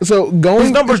last year. so His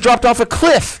going numbers dropped off a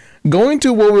cliff. going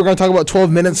to what we were going to talk about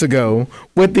 12 minutes ago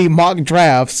with the mock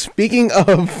draft. Speaking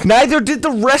of, Neither did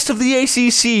the rest of the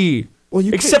ACC, Well,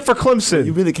 you except for Clemson.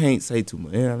 You really can't say too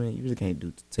much. I mean, you really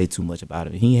can't say too much about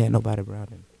him. He had nobody around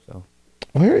him. So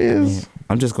where is?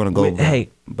 I'm just gonna go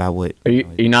by what. Are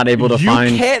you not able to You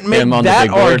find can't make him on that the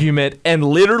big board? argument and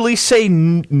literally say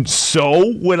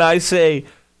so when I say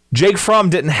Jake Fromm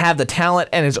didn't have the talent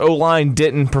and his O-line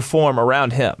didn't perform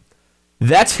around him.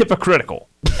 That's hypocritical,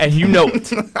 and you know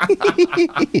it.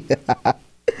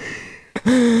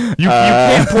 You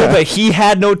can't pull the he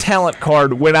had no talent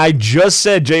card when I just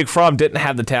said Jake Fromm didn't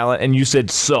have the talent and you said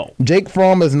so. Jake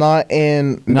Fromm is not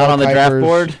in. Not on the draft Kuiper's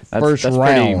board? First that's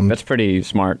round. That's pretty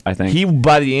smart, I think. He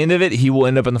by the end of it, he will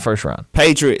end up in the first round.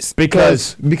 Patriots.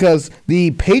 Because because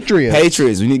the Patriots.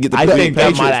 We need to get the I think that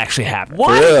Patriots. might actually happen.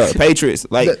 For real, Patriots.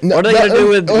 Like what are they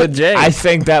going to do with Jay? I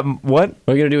think that what?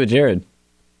 What are you going to do with Jared?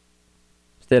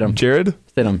 Stidham. Jared?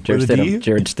 Stidham. Jared With a D? Stidham.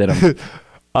 Jared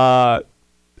Stidham.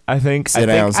 I think Sit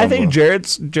down I think somewhere.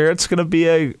 Jared's gonna be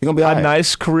a gonna be all right.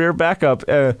 nice career backup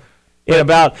in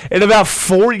about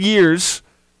 4 years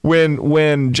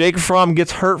when Jake Fromm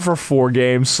gets hurt for 4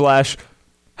 games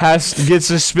gets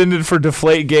suspended for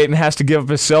Deflategate and has to give up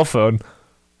his cell phone.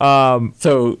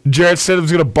 So Jared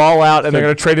Stidham's gonna ball out and they're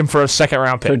gonna trade him for a second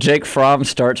round So pick. Jake Fromm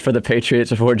starts for the Patriots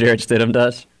before Jared Stidham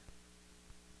does?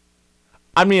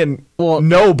 I mean,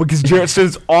 no, because Jared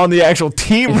Stidham's on the actual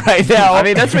team right now. I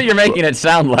mean, that's what you're making it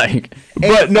sound like.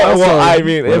 But no, also- I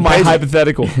mean, in my Patriots-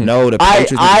 hypothetical. no, the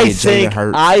Patriots I get think Jalen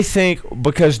Hurts. I think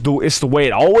because it's the way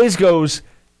it always goes.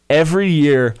 Every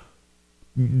year,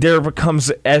 there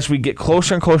becomes as we get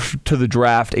closer and closer to the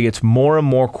draft, it gets more and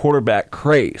more quarterback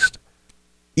crazed.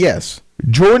 Yes.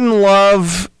 Jordan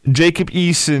Love, Jacob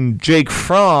Eason, Jake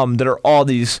Fromm, that are all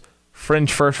these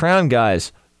fringe first round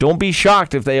guys. Don't be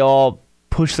shocked if they all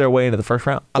push their way into the first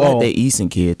round. I like that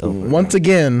Eason kid though. Once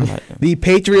again, the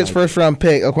Patriots' first round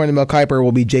pick, according to Mel Kiper,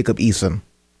 will be Jacob Eason.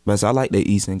 But I like the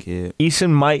Eason kid. Eason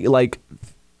might, like,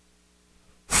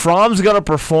 Fromm's going to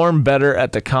perform better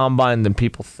at the combine than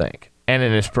people think and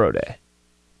in his pro day.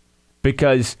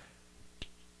 Because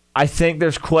I think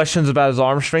there's questions about his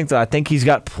arm strength, and I think he's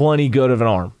got plenty good of an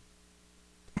arm.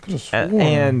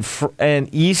 And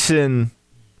Eason,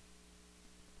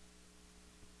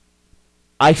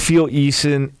 I feel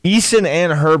Eason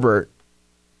and Herbert,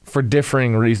 for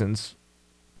differing reasons,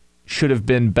 should have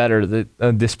been better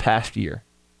this past year.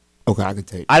 Okay, I could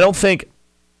take. I don't think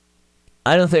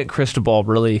Cristobal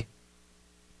really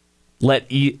let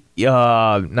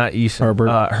not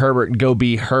Eason Herbert go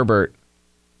be Herbert.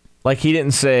 Like, he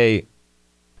didn't say,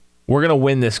 we're gonna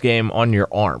win this game on your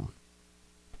arm,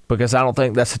 because I don't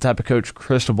think that's the type of coach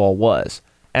Cristobal was,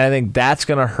 and I think that's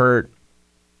gonna hurt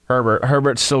Herbert.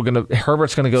 Herbert's gonna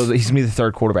go. He's gonna be the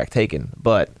third quarterback taken,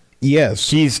 but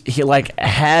yes,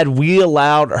 had we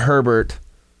allowed Herbert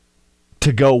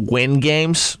to go win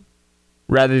games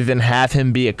rather than have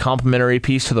him be a complementary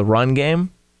piece to the run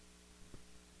game,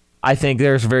 I think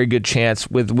there's a very good chance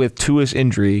with Tua's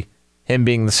injury, him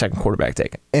being the second quarterback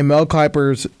taken. And Mel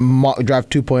Kiper's mock draft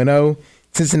 2.0,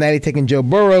 Cincinnati taking Joe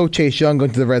Burrow, Chase Young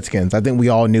going to the Redskins. I think we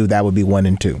all knew that would be 1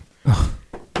 and 2.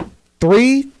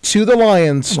 3 to the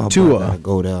Lions, Tua.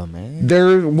 Go down, man.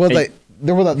 There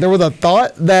was a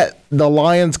thought that the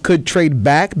Lions could trade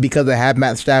back because they have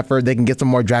Matt Stafford. They can get some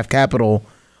more draft capital.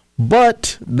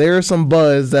 But there's some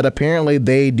buzz that apparently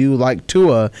they do like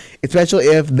Tua, especially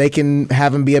if they can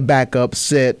have him be a backup,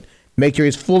 sit, make sure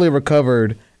he's fully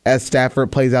recovered as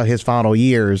Stafford plays out his final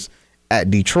years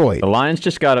at Detroit. The Lions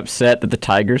just got upset that the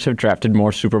Tigers have drafted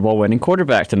more Super Bowl winning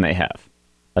quarterbacks than they have.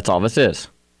 That's all this is.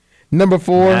 Number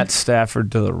 4. Matt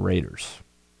Stafford to the Raiders.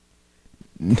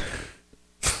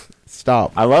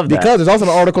 Stop. I love that. Because there's also an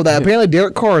article that apparently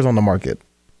Derek Carr is on the market.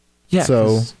 Yeah.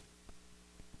 So,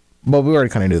 but we already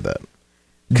kind of knew that.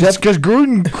 Because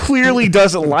Gruden clearly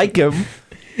doesn't like him.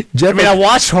 I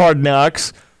watched Hard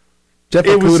Knocks. Jeff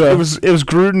It was Okudah,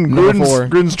 Gruden. Number 4.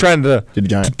 Gruden's trying to to the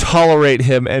Giants. tolerate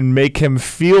him and make him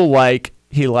feel like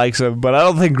he likes him, but I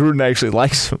don't think Gruden actually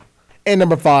likes him. And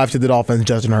number 5 to the Dolphins,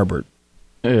 Justin Herbert.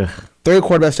 Ugh. 3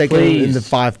 quarterbacks taken Please, in the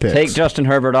 5 picks. take Justin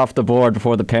Herbert off the board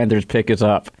before the Panthers pick is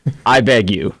up. I beg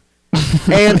you.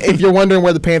 And if you're wondering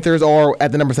where the Panthers are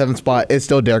at the number 7 spot, it's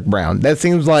still Derek Brown. That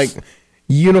seems like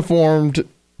uniformed.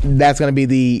 That's going to be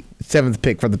the 7th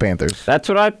pick for the Panthers. That's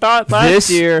what I thought last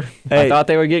year. Hey. I thought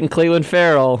they were getting Cleveland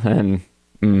Farrell, and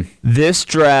This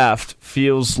draft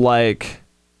feels like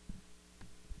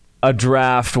a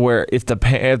draft where if the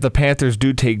Panthers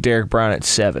do take Derek Brown at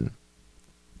 7,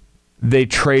 they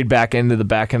trade back into the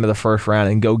back end of the first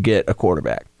round and go get a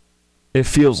quarterback. It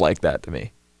feels like that to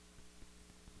me.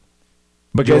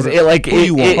 Because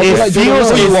it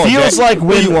feels like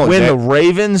when the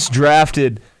Ravens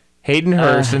drafted Hayden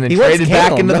Hurst and then he wants traded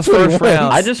back Cam. into the That's what he first wants.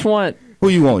 round. I just want. Who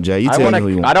you want, Jay? You tell me who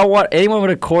you want. I don't want anyone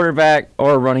with a quarterback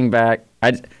or a running back.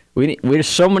 We have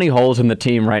so many holes in the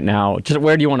team right now. Just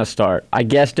where do you want to start? I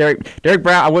guess Derek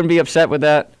Brown. I wouldn't be upset with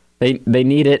that. They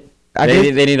need it.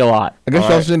 They need a lot. I guess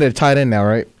you also need a tight end now,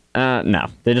 right? No,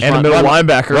 they just And run, a middle run,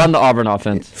 linebacker. Run the Auburn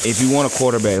offense. If you want a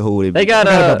quarterback, who would it be? They got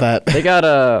Forgot about that. They got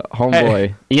a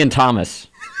homeboy, Ian Thomas.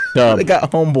 They got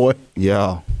homeboy.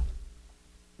 Yeah.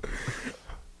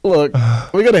 Look,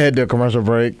 we got to head to a commercial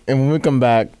break, and when we come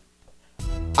back,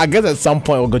 I guess at some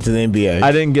point we'll go to the NBA.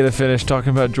 I didn't get to finish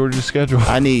talking about Georgia's schedule.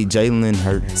 I need Jalen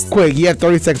Hurts. Quick, you have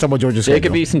 30 seconds to talk about Georgia's schedule.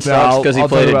 Jacob Eason No, sucks because he I'll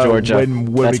played talk at about Georgia. when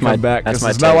we That's come back. That's 'cause my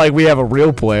it's take. not like we have a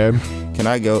real plan. Can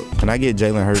I get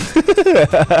Jalen Hurts?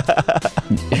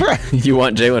 You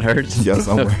want Jalen Hurts? Yeah,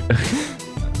 somewhere.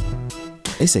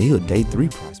 They say he a day 3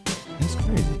 prospect. That's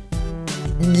crazy.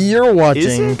 You're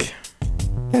watching.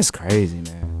 That's crazy,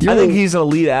 man. I think he's an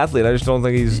elite athlete. I just don't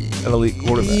think he's an elite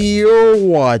quarterback. You're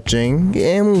watching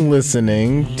and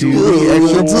listening to the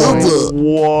Extra Point.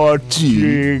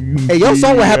 Watching. Hey, y'all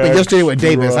saw what happened yesterday with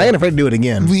Davis. I ain't afraid to do it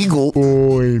again. Legal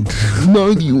point.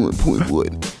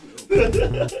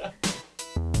 91.1.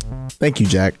 Thank you,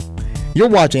 Jack. You're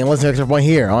watching and listening to Extra Point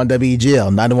here on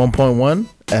WGL 91.1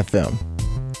 FM.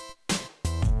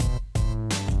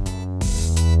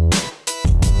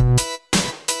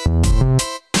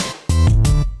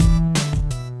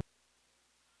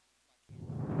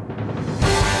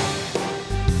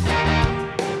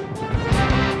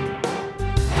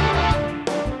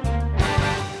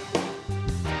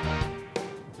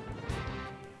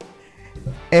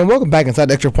 And welcome back inside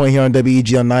the Extra Point here on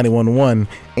WEGL 91.1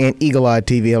 and Eagle Eye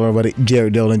TV. Hello, everybody.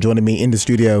 Jared Dillon. Joining me in the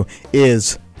studio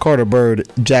is Carter Bird,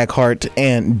 Jack Hart,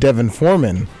 and Devin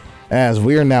Foreman. As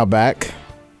we are now back.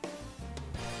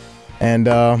 And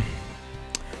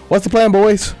what's the plan,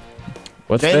 boys?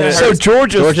 What's Jalen their Hurts. So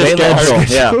Georgia's Georgia's schedule?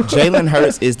 Yeah. Jalen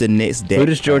Hurts is the next day. Who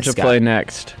does Georgia play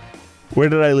next? Where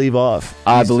did I leave off?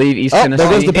 I believe East Oh, there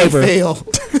goes Tennessee. the paper. Fail.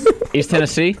 East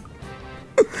Tennessee.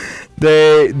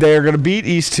 They're gonna beat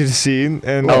East Tennessee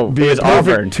and Oh, be it was a perfect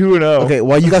Auburn. 2-0. Okay,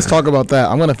 while you guys talk about that,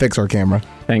 I'm gonna fix our camera.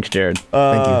 Thanks, Jared.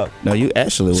 Thank No, you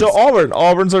actually. So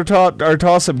Auburn's our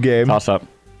toss-up game, Toss up.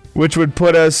 which would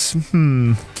put us.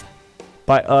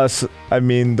 By us, I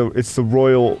mean it's the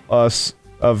royal us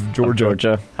of Of Georgia.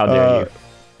 Georgia. How dare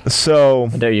you? So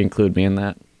How dare you include me in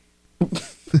that?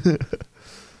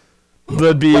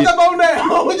 that'd be on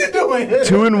now. What you doing?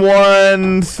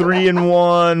 2-1,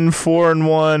 3-1,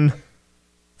 4-1,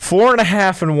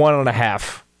 4.5 and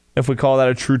 1.5. If we call that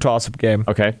a true toss-up game.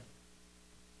 Okay.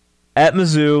 At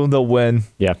Mizzou, they'll win.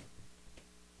 Yeah.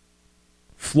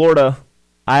 Florida,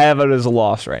 I have it as a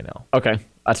loss right now. Okay.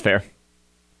 That's fair.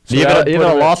 So you that have would a put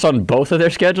them at- loss on both of their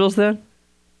schedules then?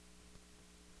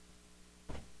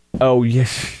 Oh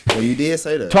yes, Well, you did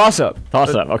say that. toss-up.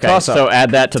 Toss up. Okay. Toss up. So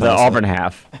add that to the Toss up. Auburn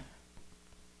half.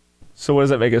 So what does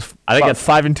that make us? I think it's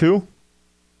 5-2,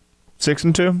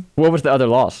 6-2. What was the other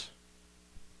loss?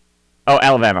 Oh,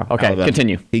 Alabama. Okay. Alabama.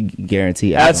 Continue. He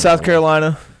guaranteed. At South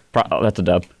Carolina, Oh, that's a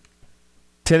dub.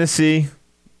 Tennessee.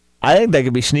 I think that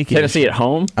could be sneaky. Tennessee at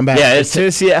home. I'm back. Yeah, it's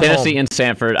Tennessee at Tennessee home. and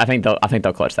Sanford. I think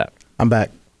they'll clutch that. I'm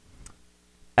back.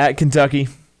 At Kentucky.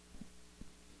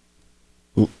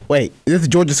 Wait, is this the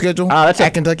Georgia schedule? That's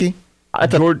at Kentucky.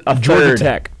 That's Georgia third.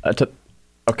 Tech.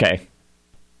 Okay.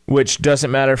 Which doesn't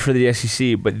matter for the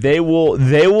SEC, but they will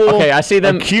Okay, I see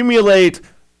them- accumulate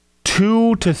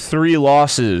 2 to 3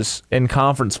 losses in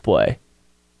conference play.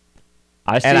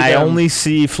 I see And I them only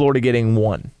see Florida getting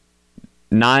 1.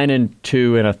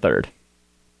 9-2 and a third.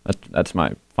 That's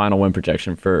my final win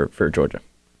projection for Georgia.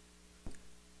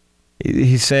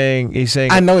 He's saying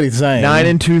I know what he's saying.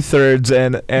 9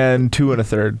 2/3 and 2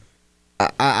 1/3.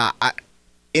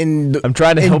 I'm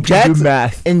trying to help you do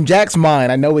math. In Jack's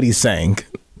mind, I know what he's saying.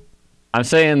 I'm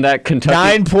saying that Kentucky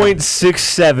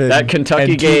 9.67. that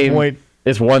Kentucky and game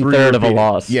is 1/3 of a repeat.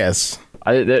 loss. Yes.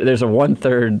 There's a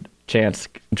 1/3 chance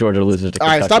Georgia loses to All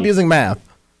Kentucky. right, stop using math.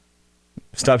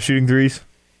 Stop shooting threes.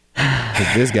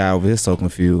 This guy over here is so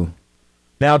confused.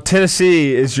 Now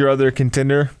Tennessee is your other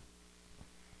contender.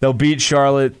 They'll beat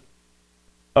Charlotte,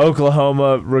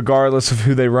 Oklahoma, regardless of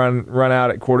who they run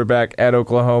out at quarterback. At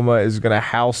Oklahoma is going to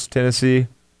house Tennessee.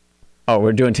 Oh,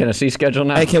 we're doing Tennessee schedule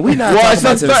now. Hey, can we not Well, talk it's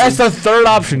about that's Tennessee? the third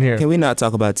option here. Can we not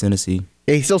talk about Tennessee?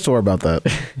 Yeah, he's still sore about that.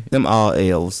 Them all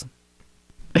L's.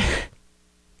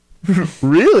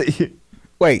 Really?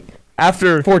 Wait,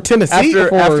 After for Tennessee? or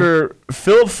for- after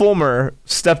Philip Fulmer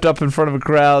stepped up in front of a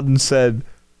crowd and said,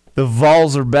 "The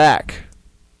Vols are back,"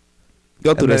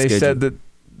 Go and through then the he schedule. said that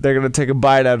they're going to take a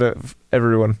bite out of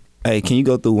everyone. Hey, can you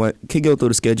go through one? Can you go through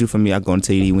the schedule for me? I'm going to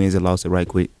tell you the wins and losses right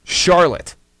quick.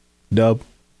 Charlotte. Dub.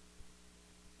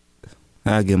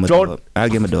 I'll give him a Don't- dub. I'll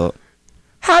give him a dub.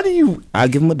 How do you I'll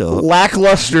give him a dub.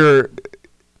 lackluster?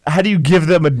 How do you give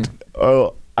them a?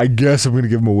 Oh, I guess I'm going to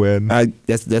give them a win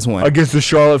That's one. against the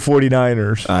Charlotte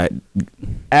 49ers All right,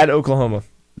 at Oklahoma.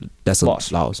 that's a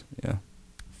Loss. loss. Yeah,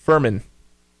 Furman.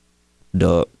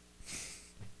 dub.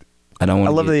 I don't I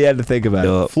want. love that you had to think about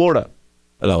Duh. it. Florida,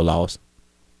 Loss.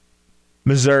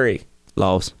 Missouri.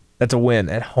 Loss. That's a win.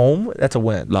 At home, that's a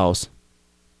win. Loss.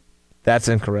 That's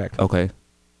incorrect. Okay.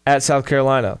 At South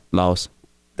Carolina, Loss.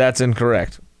 that's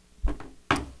incorrect.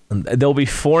 They'll be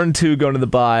 4-2 going to the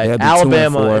bye. They'll be 2-4.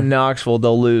 Alabama and Knoxville,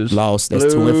 they'll lose. Loss.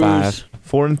 That's 2 and 5. Lose.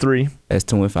 4-3. That's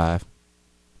 2 and 5.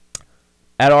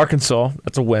 At Arkansas,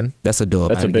 that's a win. That's a dub.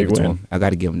 That's I a gotta big give it to win. him. I got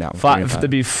to give him that one. 3 and 5. They'll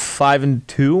be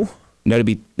 5-2, No,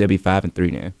 they'll be 5 and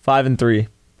 3 now. 5-3.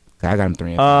 I got him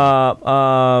 3 and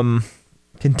 5.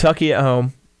 Kentucky at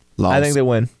home. Loss. I think they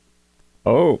win.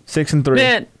 Oh. 6-3.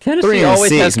 Man, 3 Tennessee and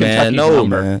always 6, has man. Kentucky's No,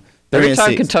 number. man. 3 Every and time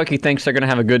 6. Kentucky thinks they're going to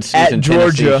have a good At season,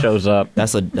 Georgia. Tennessee shows up.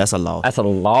 That's a loss. That's a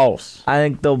loss. I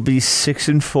think they'll be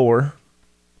 6-4.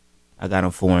 I got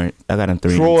him 4. I got him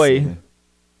 3. Troy.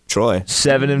 and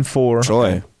 7.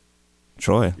 7-4.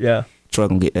 Troy. Yeah. Troy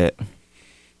gonna get that.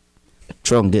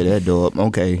 Troy gonna get that dub.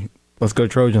 Okay. Let's go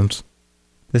Trojans.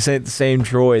 This ain't the same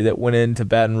Troy that went into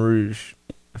Baton Rouge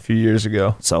a few years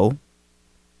ago. So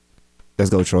let's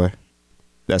go, Troy.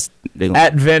 They gonna,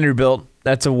 At Vanderbilt,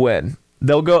 that's a win.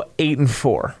 They'll go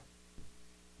 8-4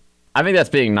 I think that's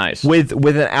being nice. with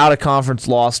an out of conference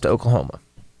loss to Oklahoma.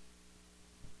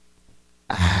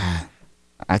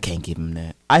 I can't give him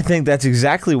that. I think that's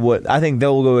exactly what I think.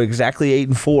 They'll go exactly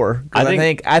 8-4.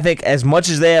 I I think as much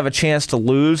as they have a chance to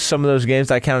lose some of those games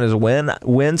that count as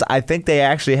wins, I think they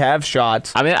actually have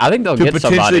shots I mean, I think they'll to get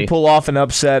potentially somebody. pull off an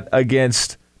upset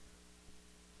against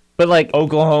But like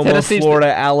Oklahoma, Tennessee's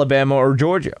Florida, Alabama, or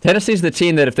Georgia. Tennessee's the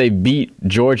team that if they beat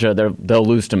Georgia, they'll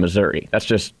lose to Missouri. That's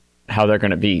just how they're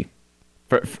going to be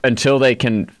until they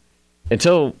can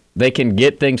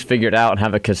get things figured out and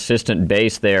have a consistent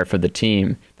base there for the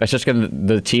team. That's just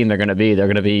the team they're going to be. They're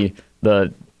going to be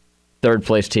the third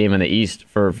place team in the East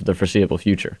for the foreseeable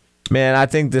future. Man, I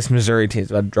think this Missouri team's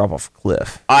about to drop off a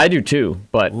cliff. I do too,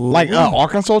 but Like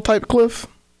Arkansas type cliff,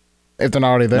 if they're not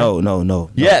already there. No.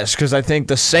 Yes, because I think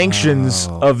the sanctions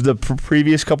of the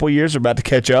previous couple years are about to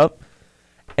catch up,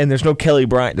 and there's no Kelly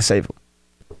Bryant to save them.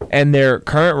 And their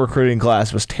current recruiting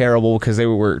class was terrible because they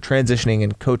were transitioning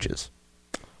in coaches.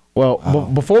 Well,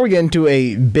 before we get into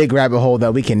a big rabbit hole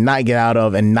that we cannot get out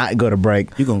of and not go to break,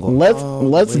 You gonna go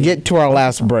let's get to our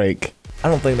last break. I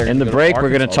don't think they're in the break we're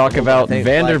going to talk about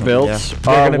Vanderbilt's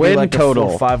win like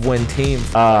total. 5-win team.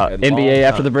 NBA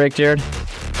after the break, Jared.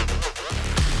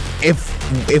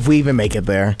 If we even make it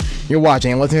there. You're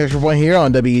watching Let's Hear Your Point here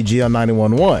on WEGL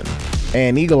 91.1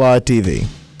 and Eagle Eye TV.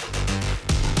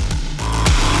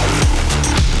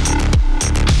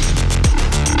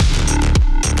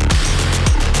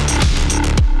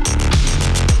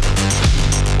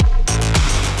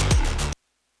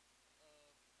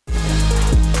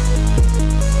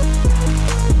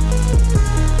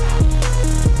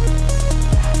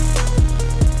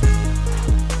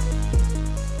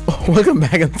 Welcome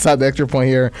back inside the Extra Point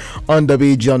here on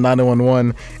WGL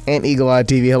 911 and Eagle Eye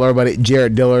TV. Hello, everybody.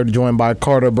 Jared Dillard, joined by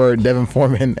Carter Bird, Devin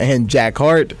Foreman, and Jack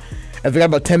Hart. As we got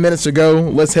about 10 minutes to go,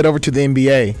 let's head over to the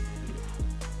NBA.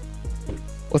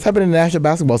 What's happening in the National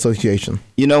Basketball Association?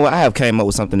 You know what? I have came up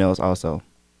with something else also.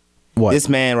 What? This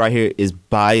man right here is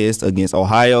biased against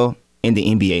Ohio and the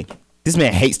NBA. This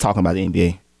man hates talking about the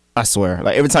NBA. I swear.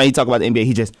 Like every time he talk about the NBA,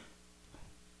 he just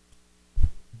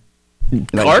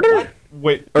Carter?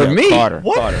 Wait, Or me? Carter.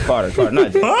 What? Carter.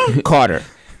 Not Carter.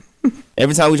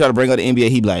 Every time we try to bring up the NBA,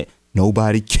 he be like,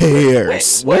 nobody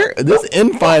cares. Where? This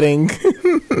infighting.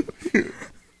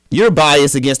 You're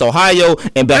biased against Ohio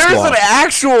and basketball. There's an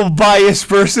actual biased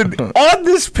person on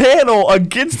this panel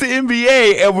against the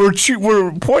NBA, and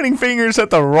we're pointing fingers at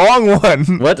the wrong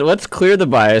one. Let's clear the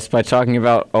bias by talking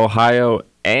about Ohio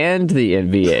and the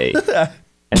NBA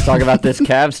and talk about this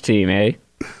Cavs team, eh?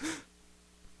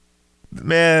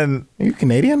 Man, Are you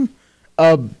Canadian?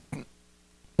 Well,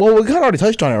 we kind of already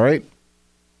touched on it, right?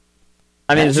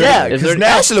 I mean, is yeah, there because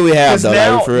now, Actually, we have, though,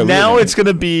 now, like, for real, now we- it's going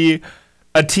to be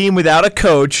a team without a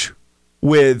coach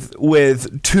with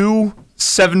 2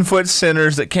 7-foot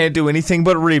centers that can't do anything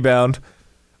but rebound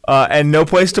and no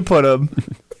place to put them.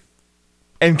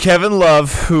 And Kevin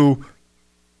Love, who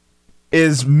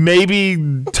is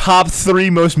maybe top 3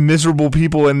 most miserable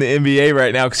people in the NBA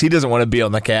right now because he doesn't want to be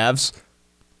on the Cavs.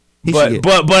 He But should,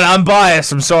 I'm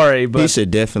biased. I'm sorry, he but should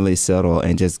definitely settle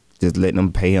and just let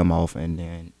them pay him off and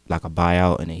then like a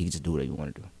buyout and then he just do what he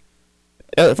want to do.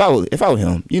 If I were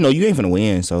him, you ain't finna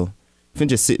win, so you finna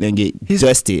just sit there and get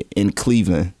dusted in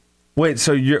Cleveland. wait.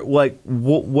 So you're like,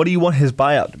 what do you want his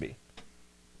buyout to be?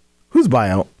 Who's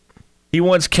buyout? He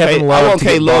wants Kevin Hey, Love I want to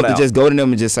K get Love bought to out. just go to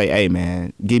them and just say, "Hey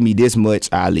man, give me this much,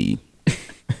 I leave."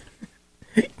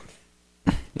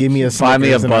 Give me a find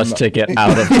me a Snickers and bus I'm- ticket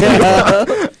out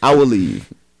of I will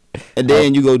leave, and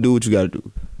then you go do what you gotta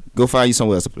do. Go find you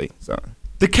somewhere else to play. So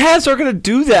The Cavs are going to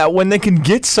do that when they can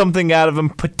get something out of him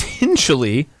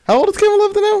potentially. How old is Kevin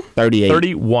Love now? 38.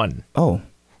 31. Oh,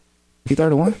 he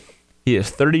 31. He is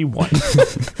 31.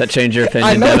 that change your I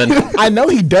opinion, know. Devin. I know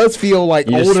he does feel like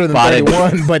You just older than spotted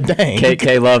 31, but dang.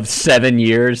 KK Love 7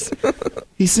 years.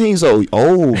 He seems so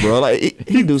old, bro. Like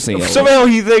he do seem old. Somehow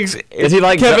he thinks Is he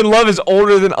like Kevin Love is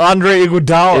older than Andre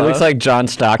Iguodala. It looks like John who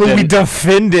we Stockton.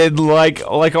 defended like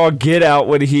on Get Out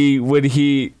when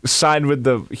he signed with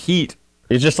the Heat.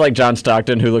 He's just like John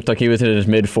Stockton, who looked like he was in his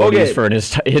mid-40s Okay. for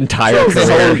his entire His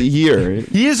career. whole year.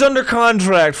 He is under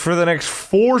contract for the next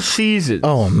 4 seasons.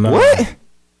 Oh no! What?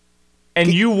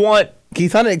 And you want He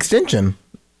signed an extension,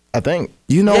 I think.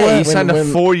 You know he what? signed a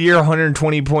 4-year,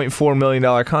 $120.4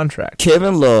 million contract.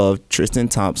 Kevin Love, Tristan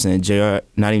Thompson,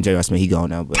 not even J.R. Smith, he gone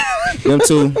now, but them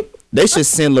two, they should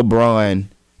send LeBron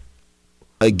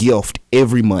a gift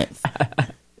every month.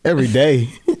 Every day,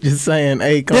 just saying,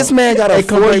 "Hey, come, This man got a hey,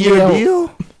 come bring me 4-year out."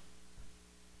 deal.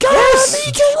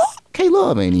 Yes,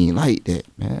 K-Love ain't even like that,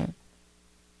 man.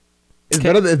 It's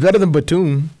better than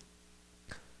Batum.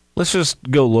 Let's just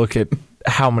go look at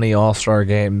how many All-Star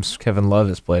games Kevin Love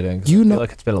has played in. 'cause You I feel know-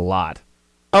 like it's been a lot.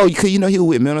 Oh, he was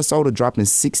with Minnesota dropping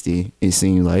 60, it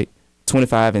seemed like.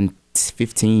 25 and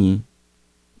 15.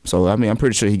 So, I mean, I'm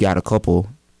pretty sure he got a couple.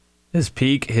 His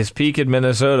peak in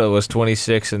Minnesota was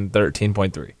 26 and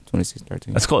 13.3. 26,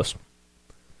 13. That's close.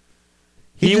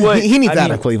 He needs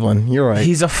out of Cleveland. You're right.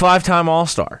 He's a 5-time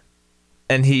All-Star.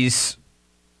 And he's,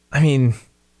 a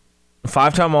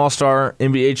 5-time All-Star,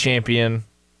 NBA champion.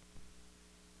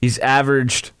 He's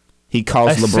averaged He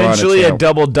calls LeBron essentially a champ.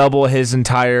 double-double his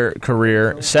entire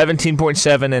career.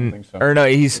 17.7 and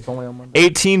he's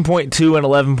 18.2 and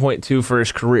 11.2 for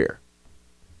his career.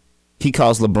 He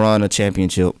calls LeBron a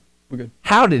championship.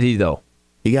 How did he though?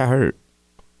 He got hurt.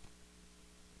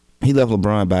 He left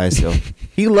LeBron by himself.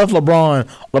 He left LeBron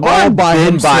LeBron all by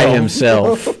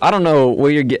himself. I don't know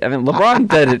where you're getting. I mean, LeBron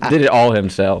did it all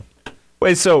himself.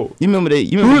 Wait, so You remember that?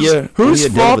 You remember the year? whose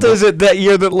fault is it that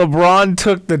year that LeBron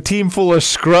took the team full of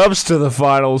scrubs to the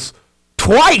finals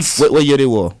twice? What year they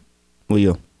were? What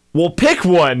year? Well, pick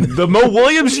one: the Mo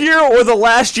Williams year or the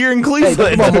last year in Cleveland.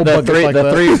 The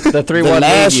The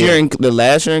last year in The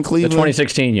last year in the Cleveland?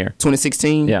 2016 year.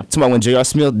 2016? Yeah. Talking about when J.R.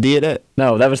 Smith did that?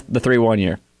 No, that was the 3-1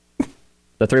 year.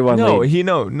 The 3-1 No,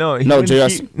 lead. J.R.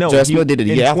 Smith did it in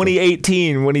the year after.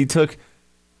 2018 when he took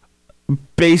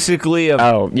basically a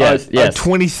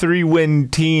 23-win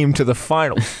team to the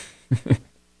finals.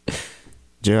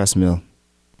 J.R. Smith.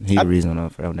 He the reason on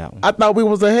that one. I thought we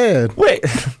was ahead. Wait,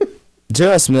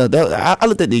 J.R. Smith. I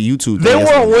looked at the YouTube. they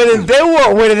weren't winning. They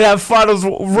weren't winning that finals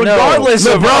regardless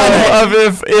of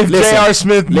if J.R.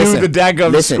 Smith knew the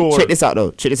daggum score. Check this out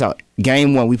though. Check this out.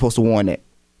 Game 1, we supposed to won that.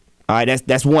 All right,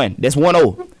 that's one. That's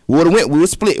 1-0. We would have went. We would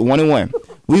split 1-1.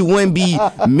 We wouldn't be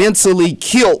mentally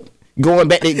killed going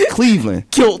back to Cleveland.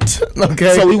 Kilt.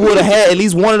 Okay. So we would have had at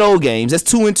least one of those games. That's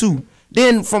 2-2.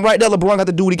 Then from right there, LeBron got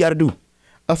to do what he got to do.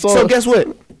 So guess what?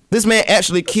 This man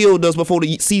actually killed us before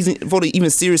the season, before the even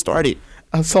series started.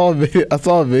 I saw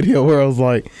a video where it was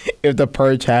like, if the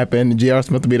purge happened, J.R.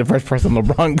 Smith would be the first person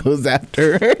LeBron goes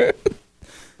after.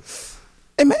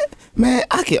 Hey man,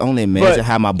 I can only imagine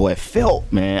how my boy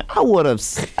felt, man. I would have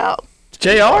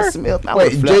JR? Smith.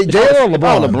 Wait, J.R. or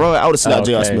LeBron? LeBron. I would have slapped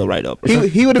J.R. Okay. Smith right up.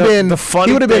 He would have been. the funny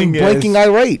He would have been thing blinking is-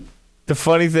 irate. The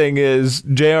funny thing is,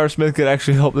 J.R. Smith could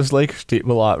actually help this Lakers team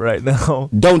a lot right now.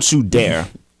 Don't you dare.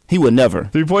 He would never.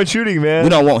 3-point shooting, man. We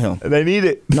don't want him. They need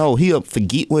it. No, he'll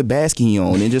forget what basket he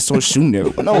on and just start shooting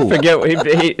everyone. No. Forget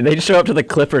they just show up to the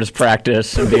Clippers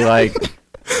practice and be like,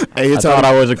 Hey, I thought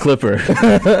I was a Clipper.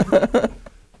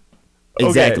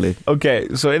 Exactly. Okay,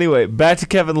 so anyway, back to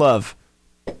Kevin Love.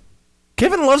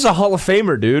 Kevin Love's a Hall of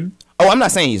Famer, dude. Oh, I'm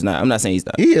not saying he's not.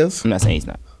 He is. I'm not saying he's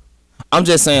not. I'm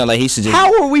just saying like he should just.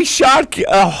 How are we shocked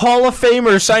a Hall of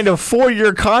Famer signed a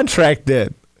 4-year contract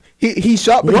then? He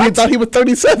shot, but he thought he was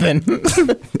 37.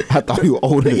 I thought you were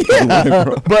older than 31,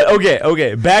 bro. But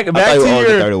okay, back thought you were older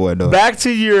than 31, to though. your back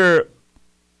to your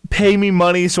pay me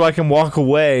money so I can walk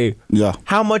away. Yeah.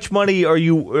 How much money are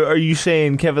you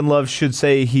saying Kevin Love should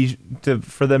say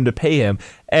for them to pay him?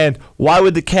 And why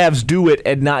would the Cavs do it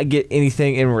and not get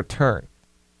anything in return?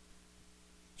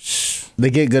 They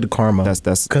get good karma.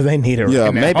 That's because they need it. Yeah,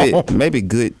 right now. maybe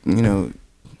good.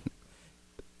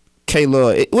 K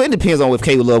Love. It depends on if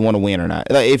K Love want to win or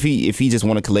not. Like if he just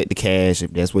want to collect the cash,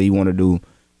 if that's what he want to do.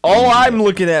 All I'm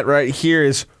looking at right here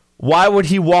is why would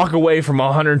he walk away from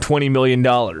 $120 million?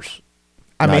 I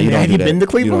mean, you don't have do you that. been to You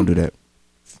Cleveland? don't do that.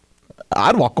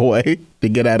 I'd walk away to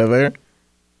get out of there.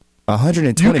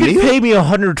 120 You could million? pay me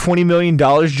 $120 million,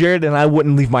 Jared, and I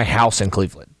wouldn't leave my house in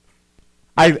Cleveland.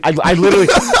 I literally,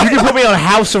 you can put me on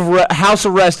house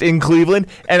arrest in Cleveland,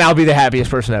 and I'll be the happiest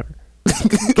person ever.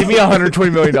 Give me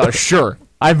 $120 million, sure.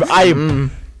 I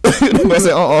am. I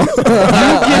said,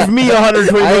 You give me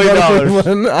 $120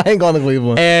 million, I ain't going to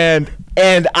Cleveland.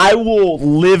 and I will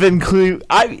live in Cleveland.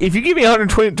 If you give me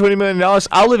 $120 million,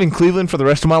 I'll live in Cleveland for the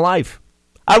rest of my life.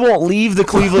 I won't leave the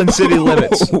Cleveland city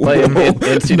limits. Play in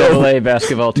NCAA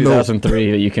basketball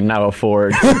 2003 that you can now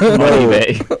afford on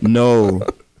eBay. No.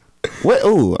 What?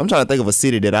 Ooh, I'm trying to think of a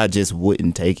city that I just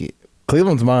wouldn't take it.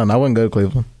 Cleveland's mine. I wouldn't go to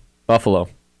Cleveland. Buffalo.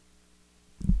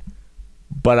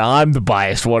 But I'm the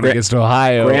biased one Grant- against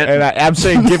Ohio. Grant- And I'm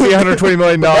saying give me $120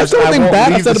 million. That's the I only thing won't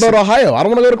bad I leave said the about Ohio. I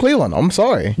don't want to go to Cleveland. I'm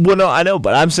sorry. Well, no, I know,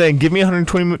 but I'm saying give me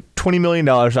 $120 million.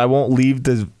 I won't leave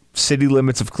the city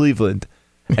limits of Cleveland.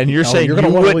 And you're saying you're you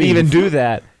gonna wanna wouldn't leave. even do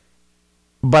that,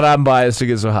 but I'm biased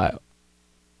against Ohio.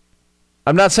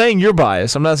 I'm not saying you're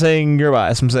biased. I'm saying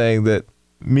that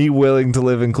me willing to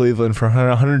live in Cleveland for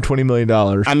 $120 million.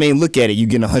 I mean, look at it. You're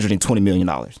getting $120 million.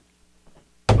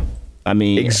 I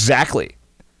mean, Exactly.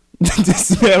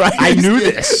 right? I knew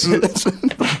this.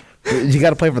 You got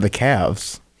to play for the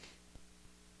Cavs.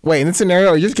 Wait, in this scenario,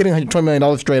 are you just getting $120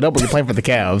 million straight up, or you're playing for the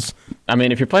Cavs? I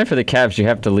mean, if you're playing for the Cavs, you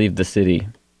have to leave the city.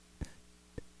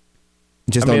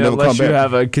 Just I mean, don't never unless come you back.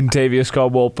 have a Contavious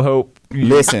Caldwell Pope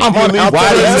Listen, I'm on why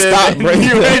outside did you prison. stop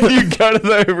bringing you go to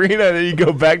the arena and then you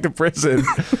go back to prison,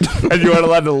 and you aren't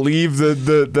allowed to leave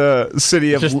the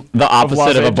city of Just the of Los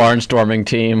opposite of a Angeles. barnstorming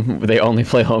team. They only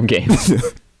play home games.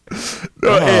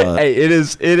 No, hey, it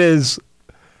is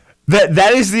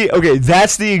that is the okay.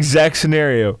 That's the exact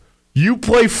scenario. You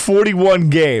play 41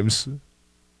 games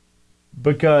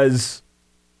because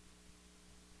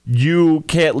you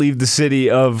can't leave the city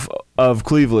of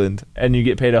Cleveland, and you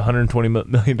get paid $120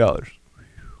 million.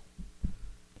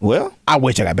 Well, I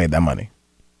wish I got paid that money.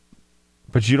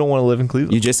 But you don't want to live in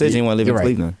Cleveland. you just said you didn't want to live in You're right.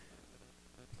 Cleveland.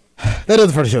 That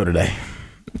does it for the show today.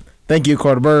 Thank you,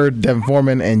 Carter Bird, Devin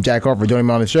Foreman, and Jack Hart for joining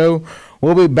me on the show.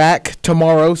 We'll be back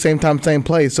tomorrow, same time, same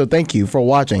place. So thank you for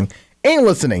watching and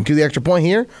listening to The Extra Point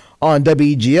here on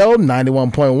WEGL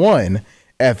 91.1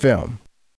 FM.